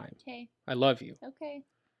all the time. Okay. I love you. Okay.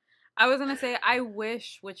 I was going to say, I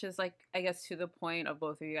wish, which is like, I guess to the point of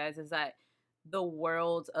both of you guys, is that the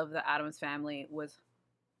world of the Addams family was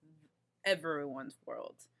everyone's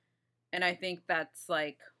world. And I think that's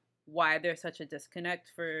like why there's such a disconnect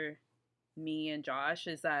for me and Josh,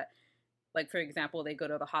 is that, like, for example, they go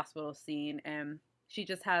to the hospital scene and she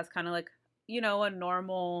just has kind of like, you know, a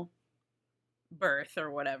normal birth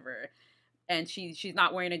or whatever. And she's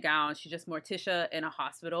not wearing a gown. She's just Morticia in a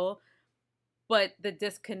hospital. But the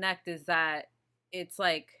disconnect is that it's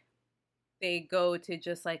like they go to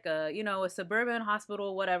just like a suburban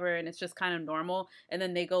hospital, whatever, and it's just kind of normal. And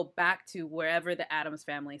then they go back to wherever the Addams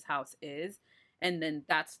family's house is. And then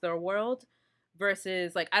that's their world.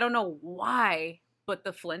 Versus, like, I don't know why, but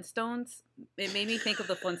the Flintstones, it made me think of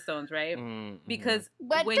the Flintstones, right? Mm-hmm. Because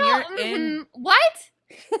But when you're in... What?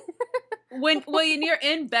 when you're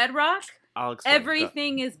in Bedrock... I'll explain.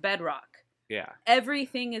 Everything is Bedrock. Yeah.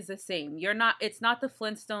 Everything is the same. It's not the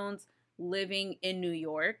Flintstones living in New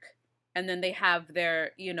York and then they have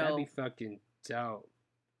their, That'd be fucking dope.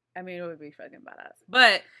 I mean, it would be fucking badass.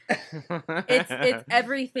 But it's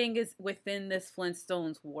everything is within this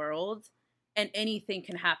Flintstones world and anything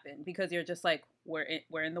can happen because you're just like, we're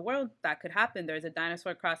in the world. That could happen. There's a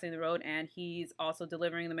dinosaur crossing the road and he's also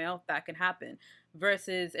delivering the mail. That can happen.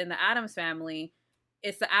 Versus in the Addams family,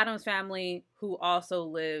 it's the Addams family who also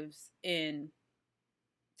lives in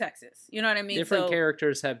Texas. You know what I mean? Different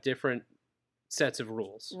characters have different sets of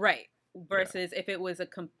rules. Right. Versus if it was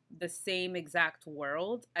the same exact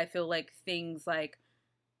world, I feel like things like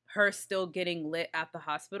her still getting lit at the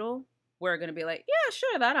hospital, we're going to be like, yeah,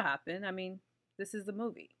 sure, that'll happen. I mean, this is the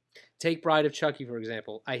movie. Take Bride of Chucky, for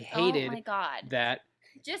example. I hated oh my God. that.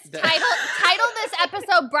 Just title this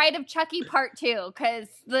episode Bride of Chucky Part 2, because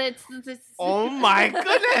this. Oh my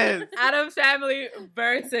goodness! Addams family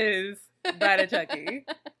versus Bride of Chucky.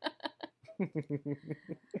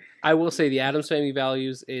 I will say the Addams Family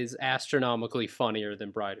Values is astronomically funnier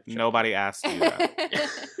than Bride of Chucky. Nobody asked you that.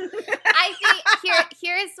 I think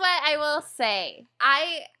here's what I will say.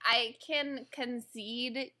 I can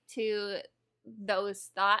concede to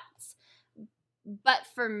those thoughts, but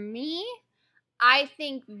for me, I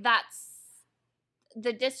think that's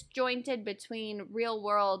the disjointed between real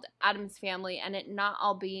world Addams Family and it not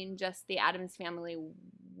all being just the Addams Family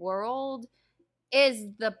world is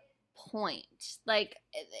the point. Like,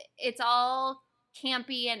 it's all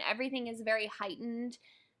campy and everything is very heightened.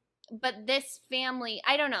 But this family,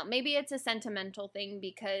 I don't know, maybe it's a sentimental thing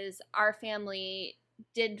because our family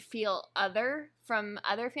did feel other from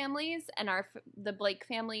other families, and the Blake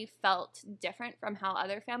family felt different from how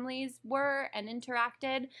other families were and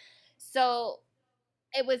interacted. So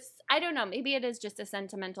it was, I don't know, maybe it is just a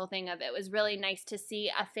sentimental thing of it was really nice to see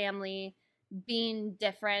a family being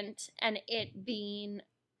different and it being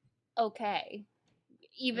okay,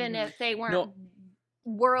 even if they weren't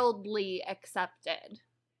worldly accepted.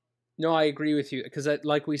 No, I agree with you because,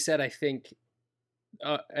 like we said, I think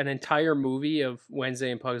an entire movie of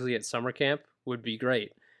Wednesday and Pugsley at summer camp would be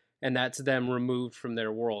great, and that's them removed from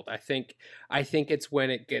their world. I think it's when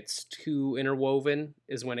it gets too interwoven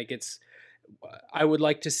is when it gets. I would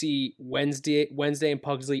like to see Wednesday and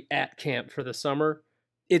Pugsley at camp for the summer.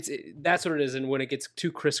 That's what it is, and when it gets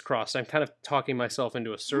too crisscrossed, I'm kind of talking myself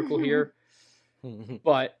into a circle here.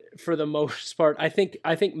 But for the most part, I think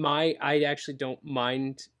I actually don't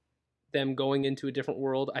mind them going into a different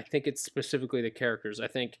world. I think it's specifically the characters. I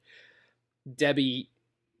think Debbie,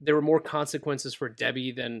 there were more consequences for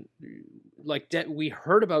Debbie than we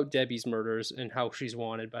heard about Debbie's murders and how she's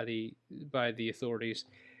wanted by the authorities,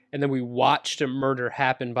 and then we watched a murder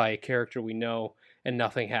happen by a character we know and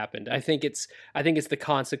nothing happened. I think it's the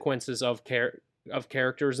consequences of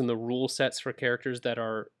characters and the rule sets for characters that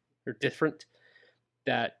are different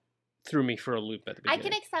that threw me for a loop at the beginning. I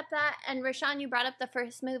can accept that. And Rashawn, you brought up the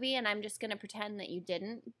first movie, and I'm just going to pretend that you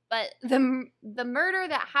didn't. But the murder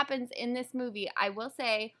that happens in this movie, I will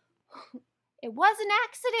say, it was an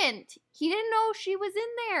accident. He didn't know she was in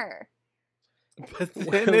there. But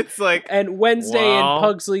then it's like... And Wednesday and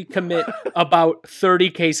Pugsley commit about 30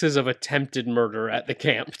 cases of attempted murder at the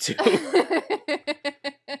camp, too.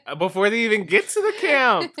 Before they even get to the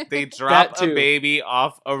camp, they drop a baby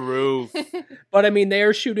off a roof. But I mean, they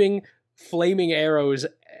are shooting flaming arrows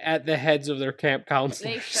at the heads of their camp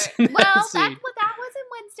counselors. Well, that wasn't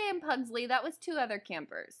Wednesday and Pugsley. That was two other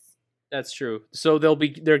campers. That's true. So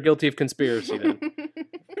they're guilty of conspiracy then.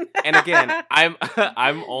 And again, I'm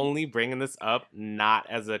only bringing this up not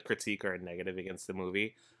as a critique or a negative against the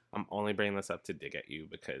movie. I'm only bringing this up to dig at you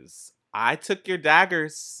because I took your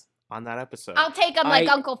daggers on that episode. I'll take them like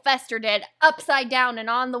Uncle Fester did, upside down and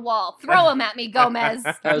on the wall. Throw them at me, Gomez.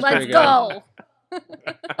 Let's go.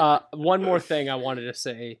 One more thing I wanted to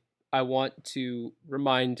say. I want to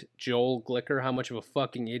remind Joel Glicker how much of a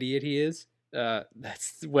fucking idiot he is.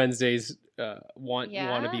 That's Wednesday's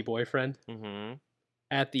wannabe boyfriend. Mm-hmm.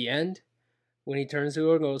 At the end, when he turns to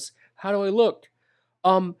her and goes, "How do I look?"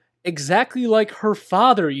 Exactly like her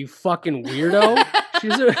father, you fucking weirdo.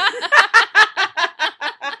 She's a...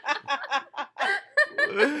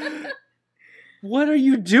 What are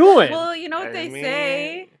you doing? Well, you know what they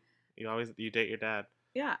say. You date your dad.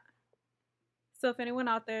 Yeah. So if anyone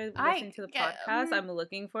out there is listening to the podcast, I'm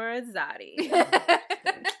looking for a zaddy.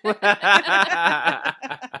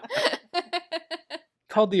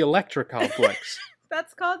 Called the Electra Complex.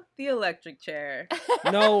 That's called the electric chair.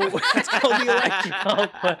 No, it's called the Electric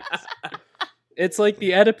Complex. It's like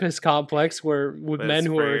the Oedipus complex with men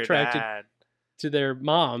who are attracted to their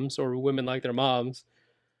moms or women like their moms.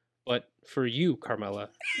 But for you, Carmela,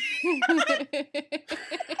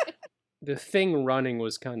 the Thing running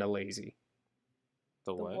was kind of lazy.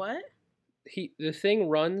 The what? The Thing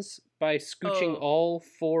runs by scooching all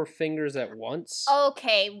 4 fingers at once.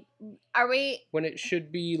 Okay, are we... When it should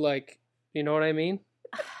be like, you know what I mean?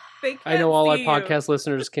 I know all our podcast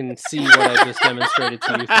listeners can see what I just demonstrated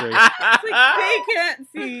to you 3. It's like they can't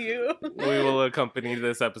see you. We will accompany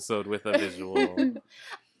this episode with a visual.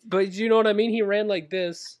 But you know what I mean? He ran like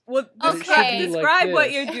this. Well, okay. Describe like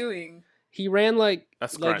what you're doing. He ran like a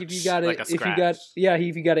scratch, like if you got it, like a if you scratch. got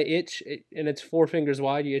if you got an itch and it's 4 fingers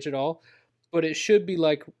wide, you itch it all. But it should be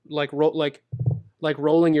like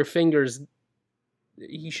rolling your fingers.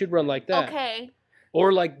 He should run like that. Okay.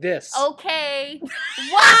 Or like this. Okay.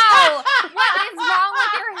 Wow! What is wrong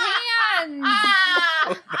with your hands?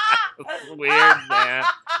 That's weird, man.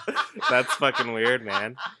 That's fucking weird,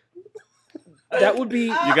 man. That would be.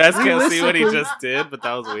 You guys can't see what he just did, but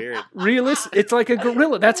that was weird. It's like a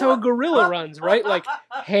gorilla. That's how a gorilla runs, right? Like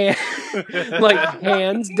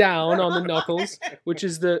hands down on the knuckles, which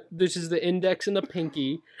is the index and the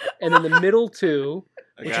pinky, and then the middle 2,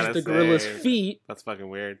 which is the gorilla's feet. That's fucking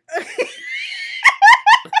weird.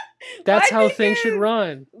 That's how things should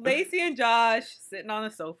run. Lacey and Josh sitting on the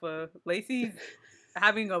sofa. Lacey's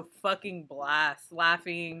having a fucking blast,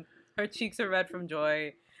 laughing. Her cheeks are red from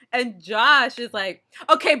joy. And Josh is like,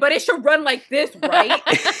 okay, but it should run like this, right?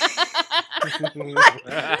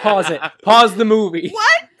 Pause it. Pause the movie.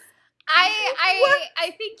 What?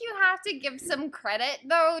 I think you have to give some credit,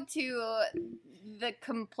 though, to the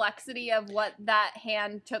complexity of what that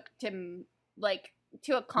hand took to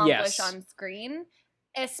accomplish on screen.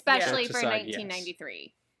 especially Jokes for aside, yes.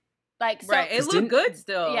 1993. Like, so, Right. It looked good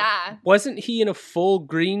still. Yeah. Wasn't he in a full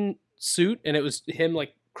green suit and it was him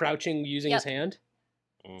like crouching using his hand?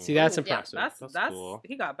 See, that's Ooh, yeah, impressive. That's cool.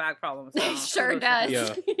 He got back problems. He sure does.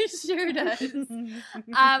 Yeah. He sure does.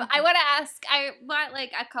 I want to ask. I want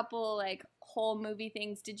like a couple like whole movie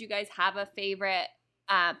things. Did you guys have a favorite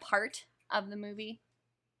part of the movie?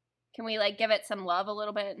 Can we like give it some love a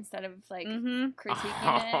little bit instead of like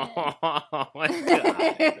critiquing Oh my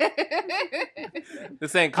god!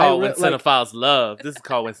 This ain't called When Cinephiles Love. This is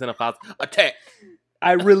called When Cinephiles Attack.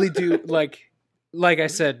 I really do like I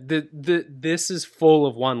said, this is full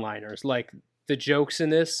of one-liners. Like the jokes in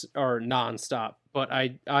this are nonstop. But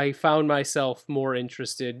I found myself more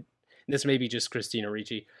interested. This may be just Christina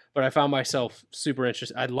Ricci, but I found myself super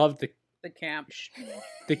interested. I loved the camp.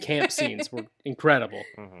 The camp scenes were incredible.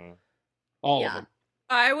 Mm-hmm. All of them.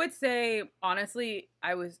 I would say honestly,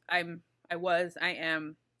 I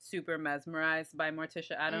am super mesmerized by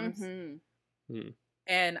Morticia Addams. Mm-hmm.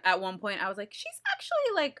 And at one point I was like, she's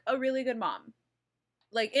actually like a really good mom.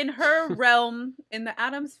 Like in her realm, in the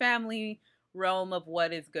Addams family realm of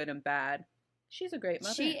what is good and bad, she's a great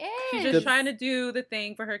mother. She is. She's just trying to do the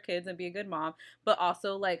thing for her kids and be a good mom, but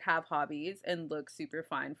also like have hobbies and look super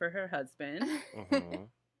fine for her husband. Mm-hmm.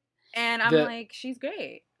 And I'm like, she's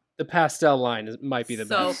great. The pastel line might be the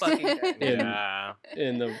best. So fucking good.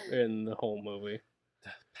 in the whole movie. The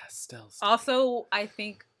pastels. Also, I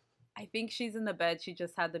think she's in the bed. She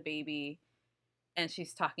just had the baby. And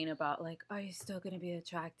she's talking about, like, are you still going to be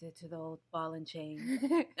attracted to the old ball and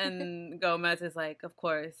chain? And Gomez is like, of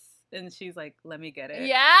course. And she's like, let me get it.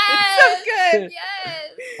 Yes! It's so good. Yes!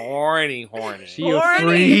 Horny. She a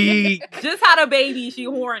freak. Just had a baby. She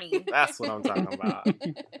horny. That's what I'm talking about.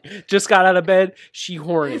 Just got out of bed. She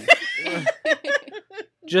horny.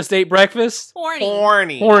 Just ate breakfast.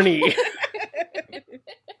 Horny.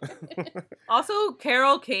 Also,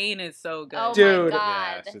 Carol Kane is so good. Oh Dude. my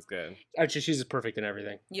god. Yeah, she's good. Actually, she's perfect in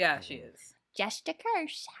everything. Yeah, she is. Just a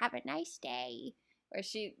curse. Have a nice day. Where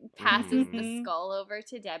she passes the Mhm. skull over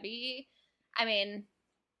to Debbie. I mean,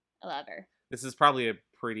 I love her. This is probably a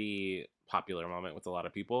pretty popular moment with a lot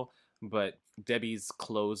of people, but Debbie's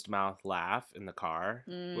closed mouth laugh in the car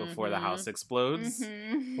before the house explodes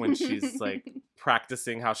when she's like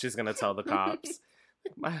practicing how she's gonna tell the cops.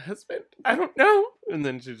 My husband, I don't know. And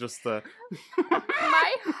then she just my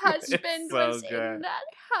husband so was good. in that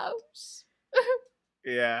house.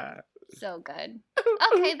 Yeah. So good.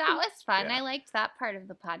 Okay, that was fun. Yeah. I liked that part of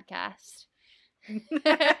the podcast.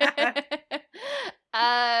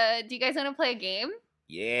 Do you guys want to play a game?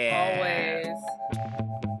 Yeah. Always.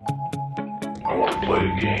 I want to play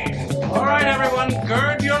a game. All right, everyone,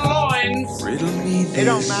 gird your loins. Riddle me this. It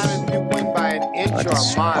don't matter if you win by an inch or a mile.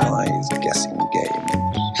 Spies guessing game.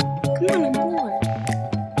 Come on board.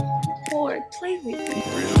 Board, play with me.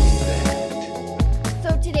 Riddle me that. So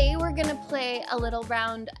today we're going to play a little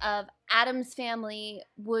round of Addams Family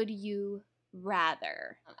Would You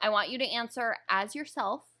Rather. I want you to answer as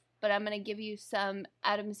yourself, but I'm going to give you some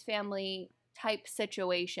Addams Family type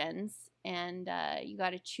situations, and you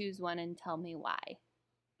got to choose one and tell me why.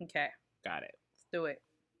 Okay. Got it. Let's do it.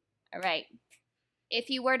 All right. If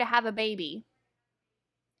you were to have a baby,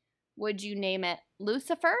 would you name it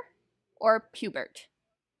Lucifer or Pubert?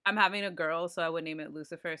 I'm having a girl, so I would name it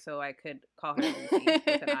Lucifer so I could call her Lucy with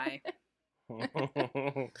an I.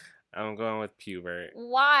 I'm going with Pubert.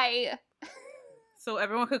 Why? So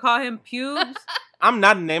everyone could call him Pubes. I'm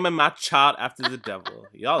not naming my child after the devil.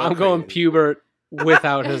 Y'all are I'm going crazy. Pubert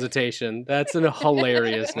without hesitation. That's a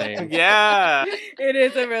hilarious name. Yeah. It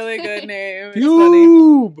is a really good name. It's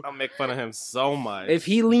Pube. I'll make fun of him so much. If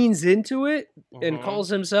he leans into it and Mhm. calls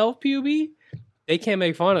himself Puby, they can't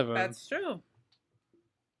make fun of him. That's true.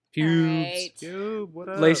 Pubes. Right. Dude, what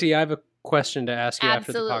up? Lacey, I have a question to ask you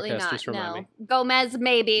Absolutely after the podcast. not. Just remind No. me. Gomez,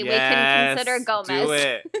 maybe. We can consider Gomez. Do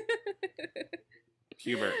it.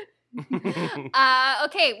 Pubert.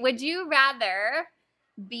 Okay, would you rather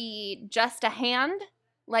be just a hand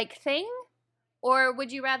like Thing, or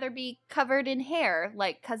would you rather be covered in hair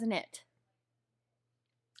like Cousin It?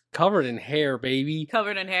 Covered in hair, baby.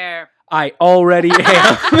 Covered in hair. I already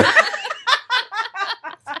am.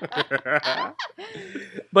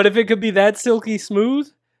 But if it could be that silky smooth,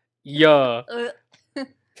 yeah.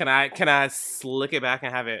 Can I slick it back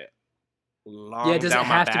and have it long Yeah, does it down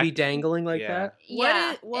my have to back? be dangling like Yeah. that?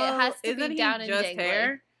 Yeah, Well, it has to isn't be he down and just dangling.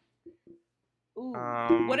 hair?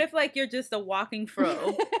 Ooh. What if like you're just a walking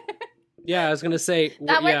fro? Yeah, I was gonna say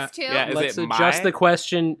That yeah. works too. Yeah, is Let's it adjust my- the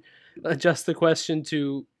question. Adjust the question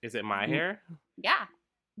to Is it my hair? Yeah.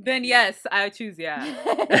 Then yes, I choose yeah.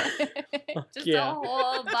 Just Yeah. a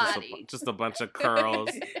whole body. Just a bunch of curls.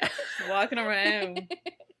 Walking around.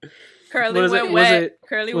 Curly Was went it, wet.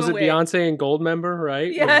 Curly was went it wet. Beyonce and Goldmember,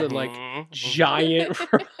 right? Yeah. Was it like giant?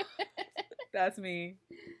 That's me.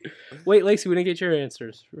 Wait, Lacey, we didn't get your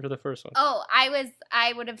answers for the first one. Oh,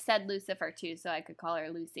 I would have said Lucifer too, so I could call her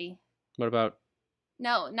Lucy. What about?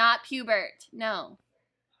 No, not Pubert. No.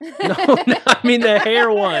 No, I mean the hair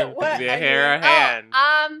one. Be a hair or hand.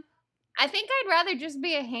 I think I'd rather just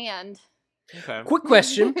be a hand. Okay. Quick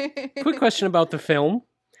question. Quick question about the film.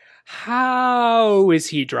 How is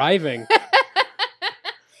he driving?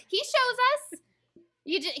 He shows us.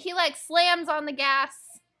 He like slams on the gas,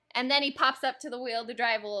 and then he pops up to the wheel to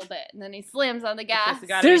drive a little bit, and then he slams on the gas.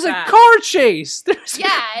 There's a car chase.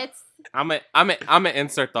 Yeah, it's. I'm gonna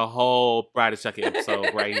insert the whole Bride of Chucky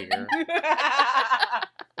episode right here.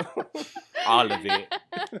 All of it.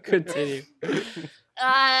 Continue.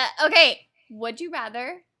 Okay. Would you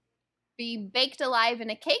rather be baked alive in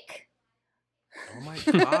a cake? Oh my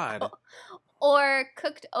god. Or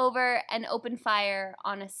cooked over an open fire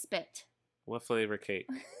on a spit? What flavor cake?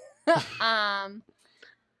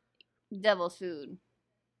 Devil's food.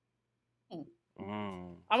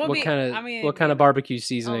 What kind of barbecue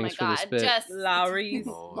seasonings for the spit? Just Lowry's.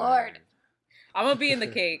 Lord. I'm gonna be in the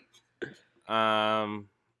cake. I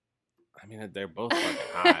mean, they're both fucking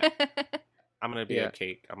hot. I'm gonna be a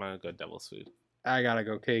cake. I'm gonna go devil's food. I gotta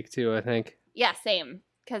go cake too, I think. Yeah, same.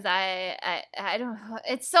 Because I don't.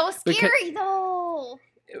 It's so scary though.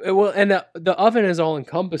 Well, and the oven is all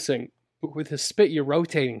encompassing. But with the spit, you're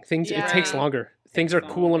rotating things. It takes longer. Things are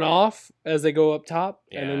cooling off as they go up top,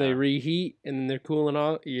 and then they reheat, and then they're cooling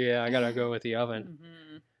off. Yeah, I gotta go with the oven.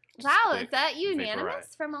 Wow, is that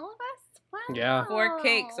unanimous from all of us? Wow. Yeah. 4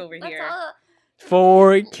 cakes over here.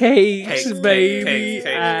 4 cakes, Cakes, baby.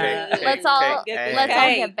 cakes, Let's all cake.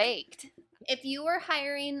 get baked. If you were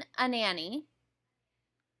hiring a nanny,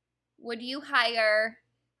 would you hire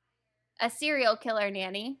a serial killer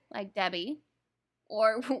nanny like Debbie,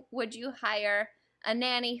 or would you hire a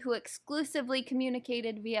nanny who exclusively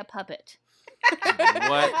communicated via puppet?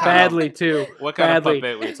 Badly too. What kind Badly. of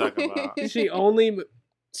puppet we talking about? She only.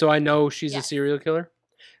 So I know she's a serial killer.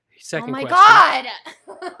 Second Oh my question. god!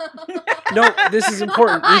 No, this is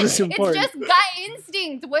important. This is important. It's just gut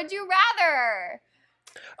instinct. Would you rather?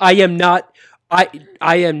 I am not.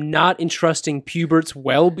 I am not entrusting Pubert's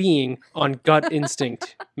well-being on gut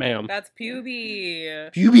instinct, ma'am. That's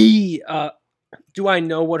puby. Puby. Do I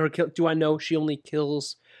know what her kill? Do I know she only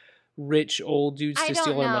kills rich old dudes to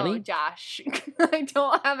steal our money? Josh. I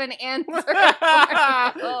don't have an answer.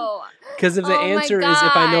 Because if the answer is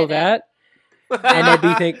if I know that, and I'd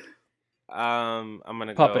be think I'm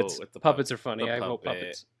gonna puppets. go with the Puppets are funny. the I vote puppet.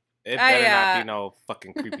 puppets. It better not be no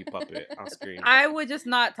fucking creepy puppet on screen. I would just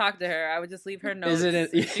not talk to her. I would just leave her notes. Is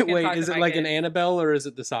it? Is it like an Annabelle or is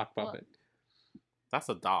it the sock puppet? That's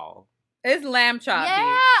a doll. It's lamb chop. Yeah.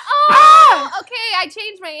 Bitch. Oh, okay. I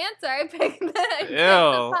changed my answer. I picked the.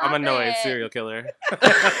 Ew, I'm annoyed. Serial killer. You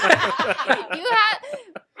have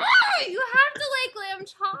to like lamb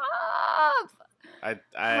chop.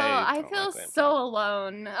 I feel so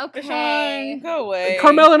alone. Okay. Sean, go away.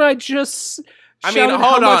 Carmel and I just. I mean, shouted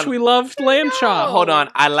hold how much on. we loved lamb chop. Hold on.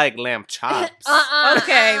 I like lamb chops.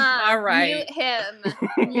 Okay, all right. Mute him.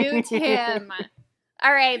 Mute him.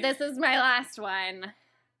 All right, this is my last one.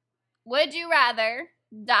 Would you rather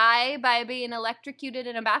die by being electrocuted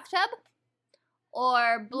in a bathtub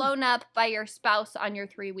or blown up by your spouse on your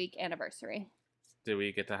 3-week anniversary? Did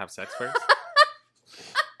we get to have sex first?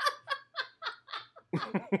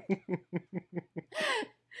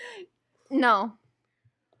 No.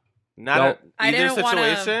 Not I either didn't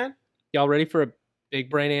wanna- situation. Y'all ready for a big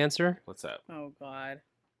brain answer? What's up? Oh God.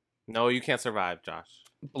 No, you can't survive, Josh.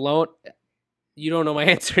 Blown. You don't know my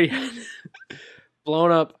answer yet.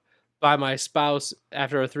 Blown up by my spouse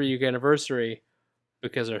after our 3-week anniversary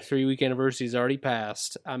because our 3-week anniversary is already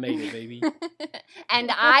passed. I made it, baby. And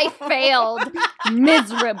I failed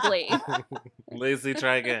miserably. Lazy,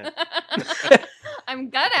 try again. I'm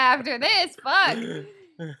gonna after this. Fuck.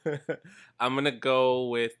 I'm gonna go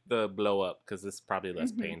with the blow up because it's probably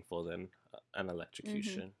less Mhm. painful than an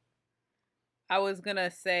electrocution. I was gonna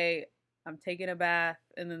say I'm taking a bath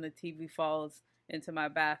and then the TV falls into my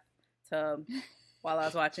bathtub while I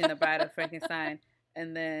was watching The Bride of Frankenstein,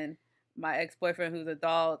 and then my ex-boyfriend, who's a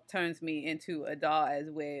doll, turns me into a doll as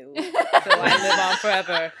well. So I live on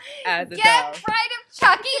forever as a Get doll. Pride of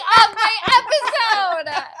Chucky off my episode.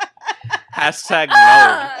 Hashtag no.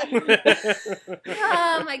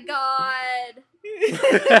 Oh my god.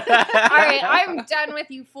 All right, I'm done with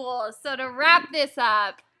you fools. So to wrap this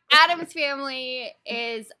up, Addams Family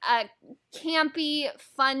is a campy,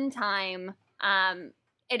 fun time.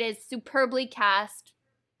 It is superbly cast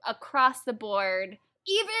across the board,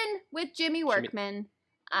 even with Jimmy Workman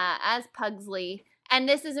as Pugsley. And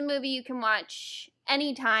this is a movie you can watch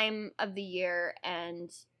any time of the year and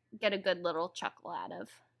get a good little chuckle out of.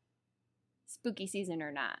 Spooky season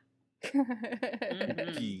or not.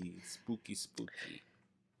 Spooky.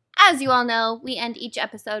 As you all know, we end each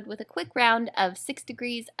episode with a quick round of 6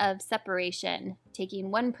 degrees of separation,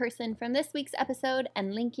 taking one person from this week's episode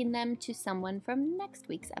and linking them to someone from next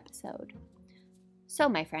week's episode. So,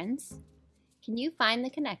 my friends, can you find the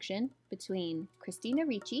connection between Christina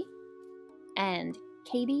Ricci and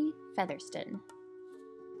Katie Featherston?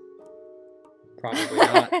 Probably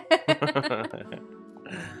not.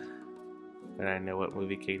 And I know what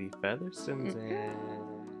movie Katie Featherston's in.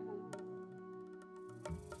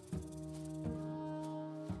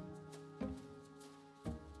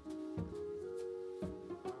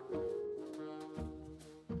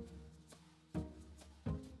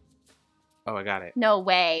 Oh, I got it. No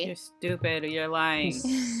way. You're stupid or you're lying.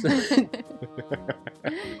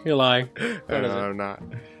 You're lying. No, I'm not.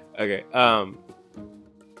 Okay.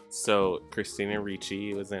 So Christina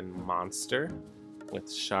Ricci was in Monster with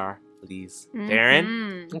Charlize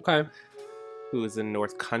Theron. Okay. Who was in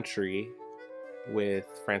North Country with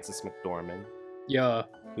Frances McDormand. Yeah.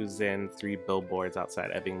 Who's in 3 Billboards Outside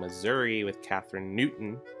Ebbing, Missouri with Katherine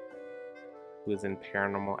Newton. Who was in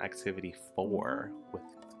Paranormal Activity 4 with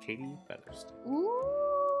Katie Featherston.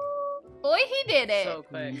 Ooh. Boy, he did it. So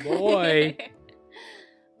quick. Boy.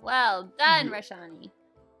 Well done, Rashani.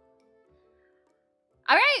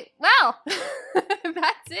 All right, well,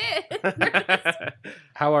 that's it.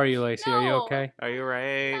 How are you, Lacey? Are you No. okay? Are you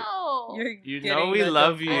right? No. You know we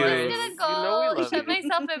love you. I was gonna You go know we love shut you.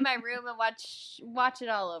 myself in my room and watch it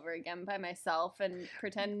all over again by myself and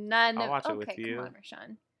pretend none I'll of. watch it Okay, with you. come on,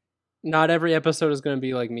 Rashawn. Not every episode is going to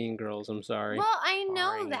be like Mean Girls. I'm sorry. Well, I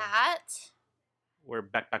know Fine. that, We're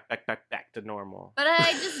back to normal. but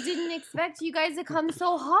I just didn't expect you guys to come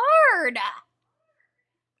so hard.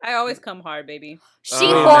 I always come hard, baby. She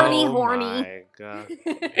horny. My God.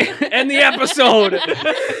 End the episode.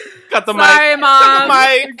 Cut the Sorry, mic. Mom.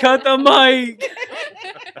 Cut the mic.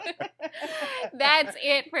 That's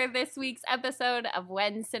it for this week's episode of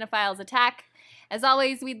When Cinephiles Attack. As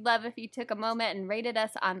always, we'd love if you took a moment and rated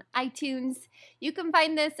us on iTunes. You can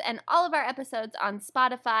find this and all of our episodes on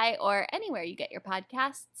Spotify or anywhere you get your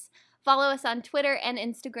podcasts. Follow us on Twitter and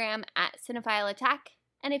Instagram at Cinephile Attack.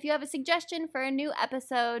 And if you have a suggestion for a new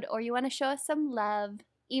episode or you want to show us some love,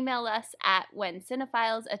 email us at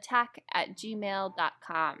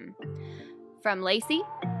whencinephilesattack@gmail.com. From Lacey,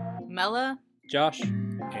 Mella, Josh,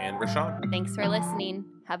 And Rashawn. thanks for listening.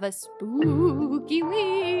 Have a spooky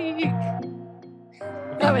week.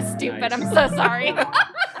 That was stupid. I'm so sorry.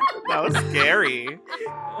 That was scary.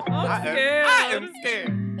 I'm scared. I am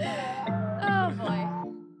scared. Oh boy.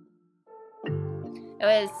 It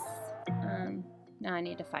was now I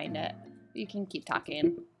need to find it. You can keep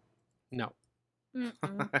talking. No.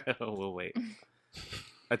 We'll wait.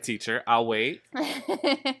 A teacher. I'll wait.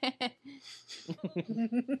 The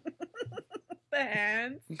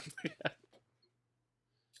hands.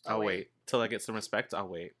 I'll wait. Till I get some respect, I'll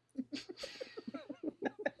wait.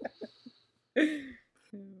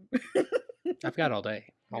 I've got all day.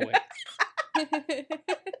 I'll wait.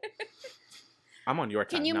 I'm on your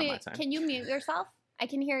time, Can you not my mute? time. Can you mute yourself? I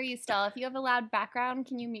can hear you still. If you have a loud background,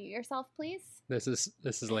 can you mute yourself, please? This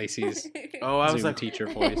is Lacey's Oh, I was Zoom like, teacher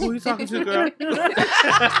voice. who are you talking to, girl?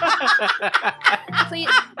 Please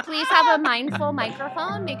have a mindful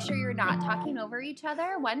microphone. Make sure you're not talking over each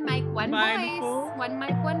other. One mic, one Mindful. voice. One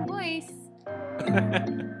mic, one voice.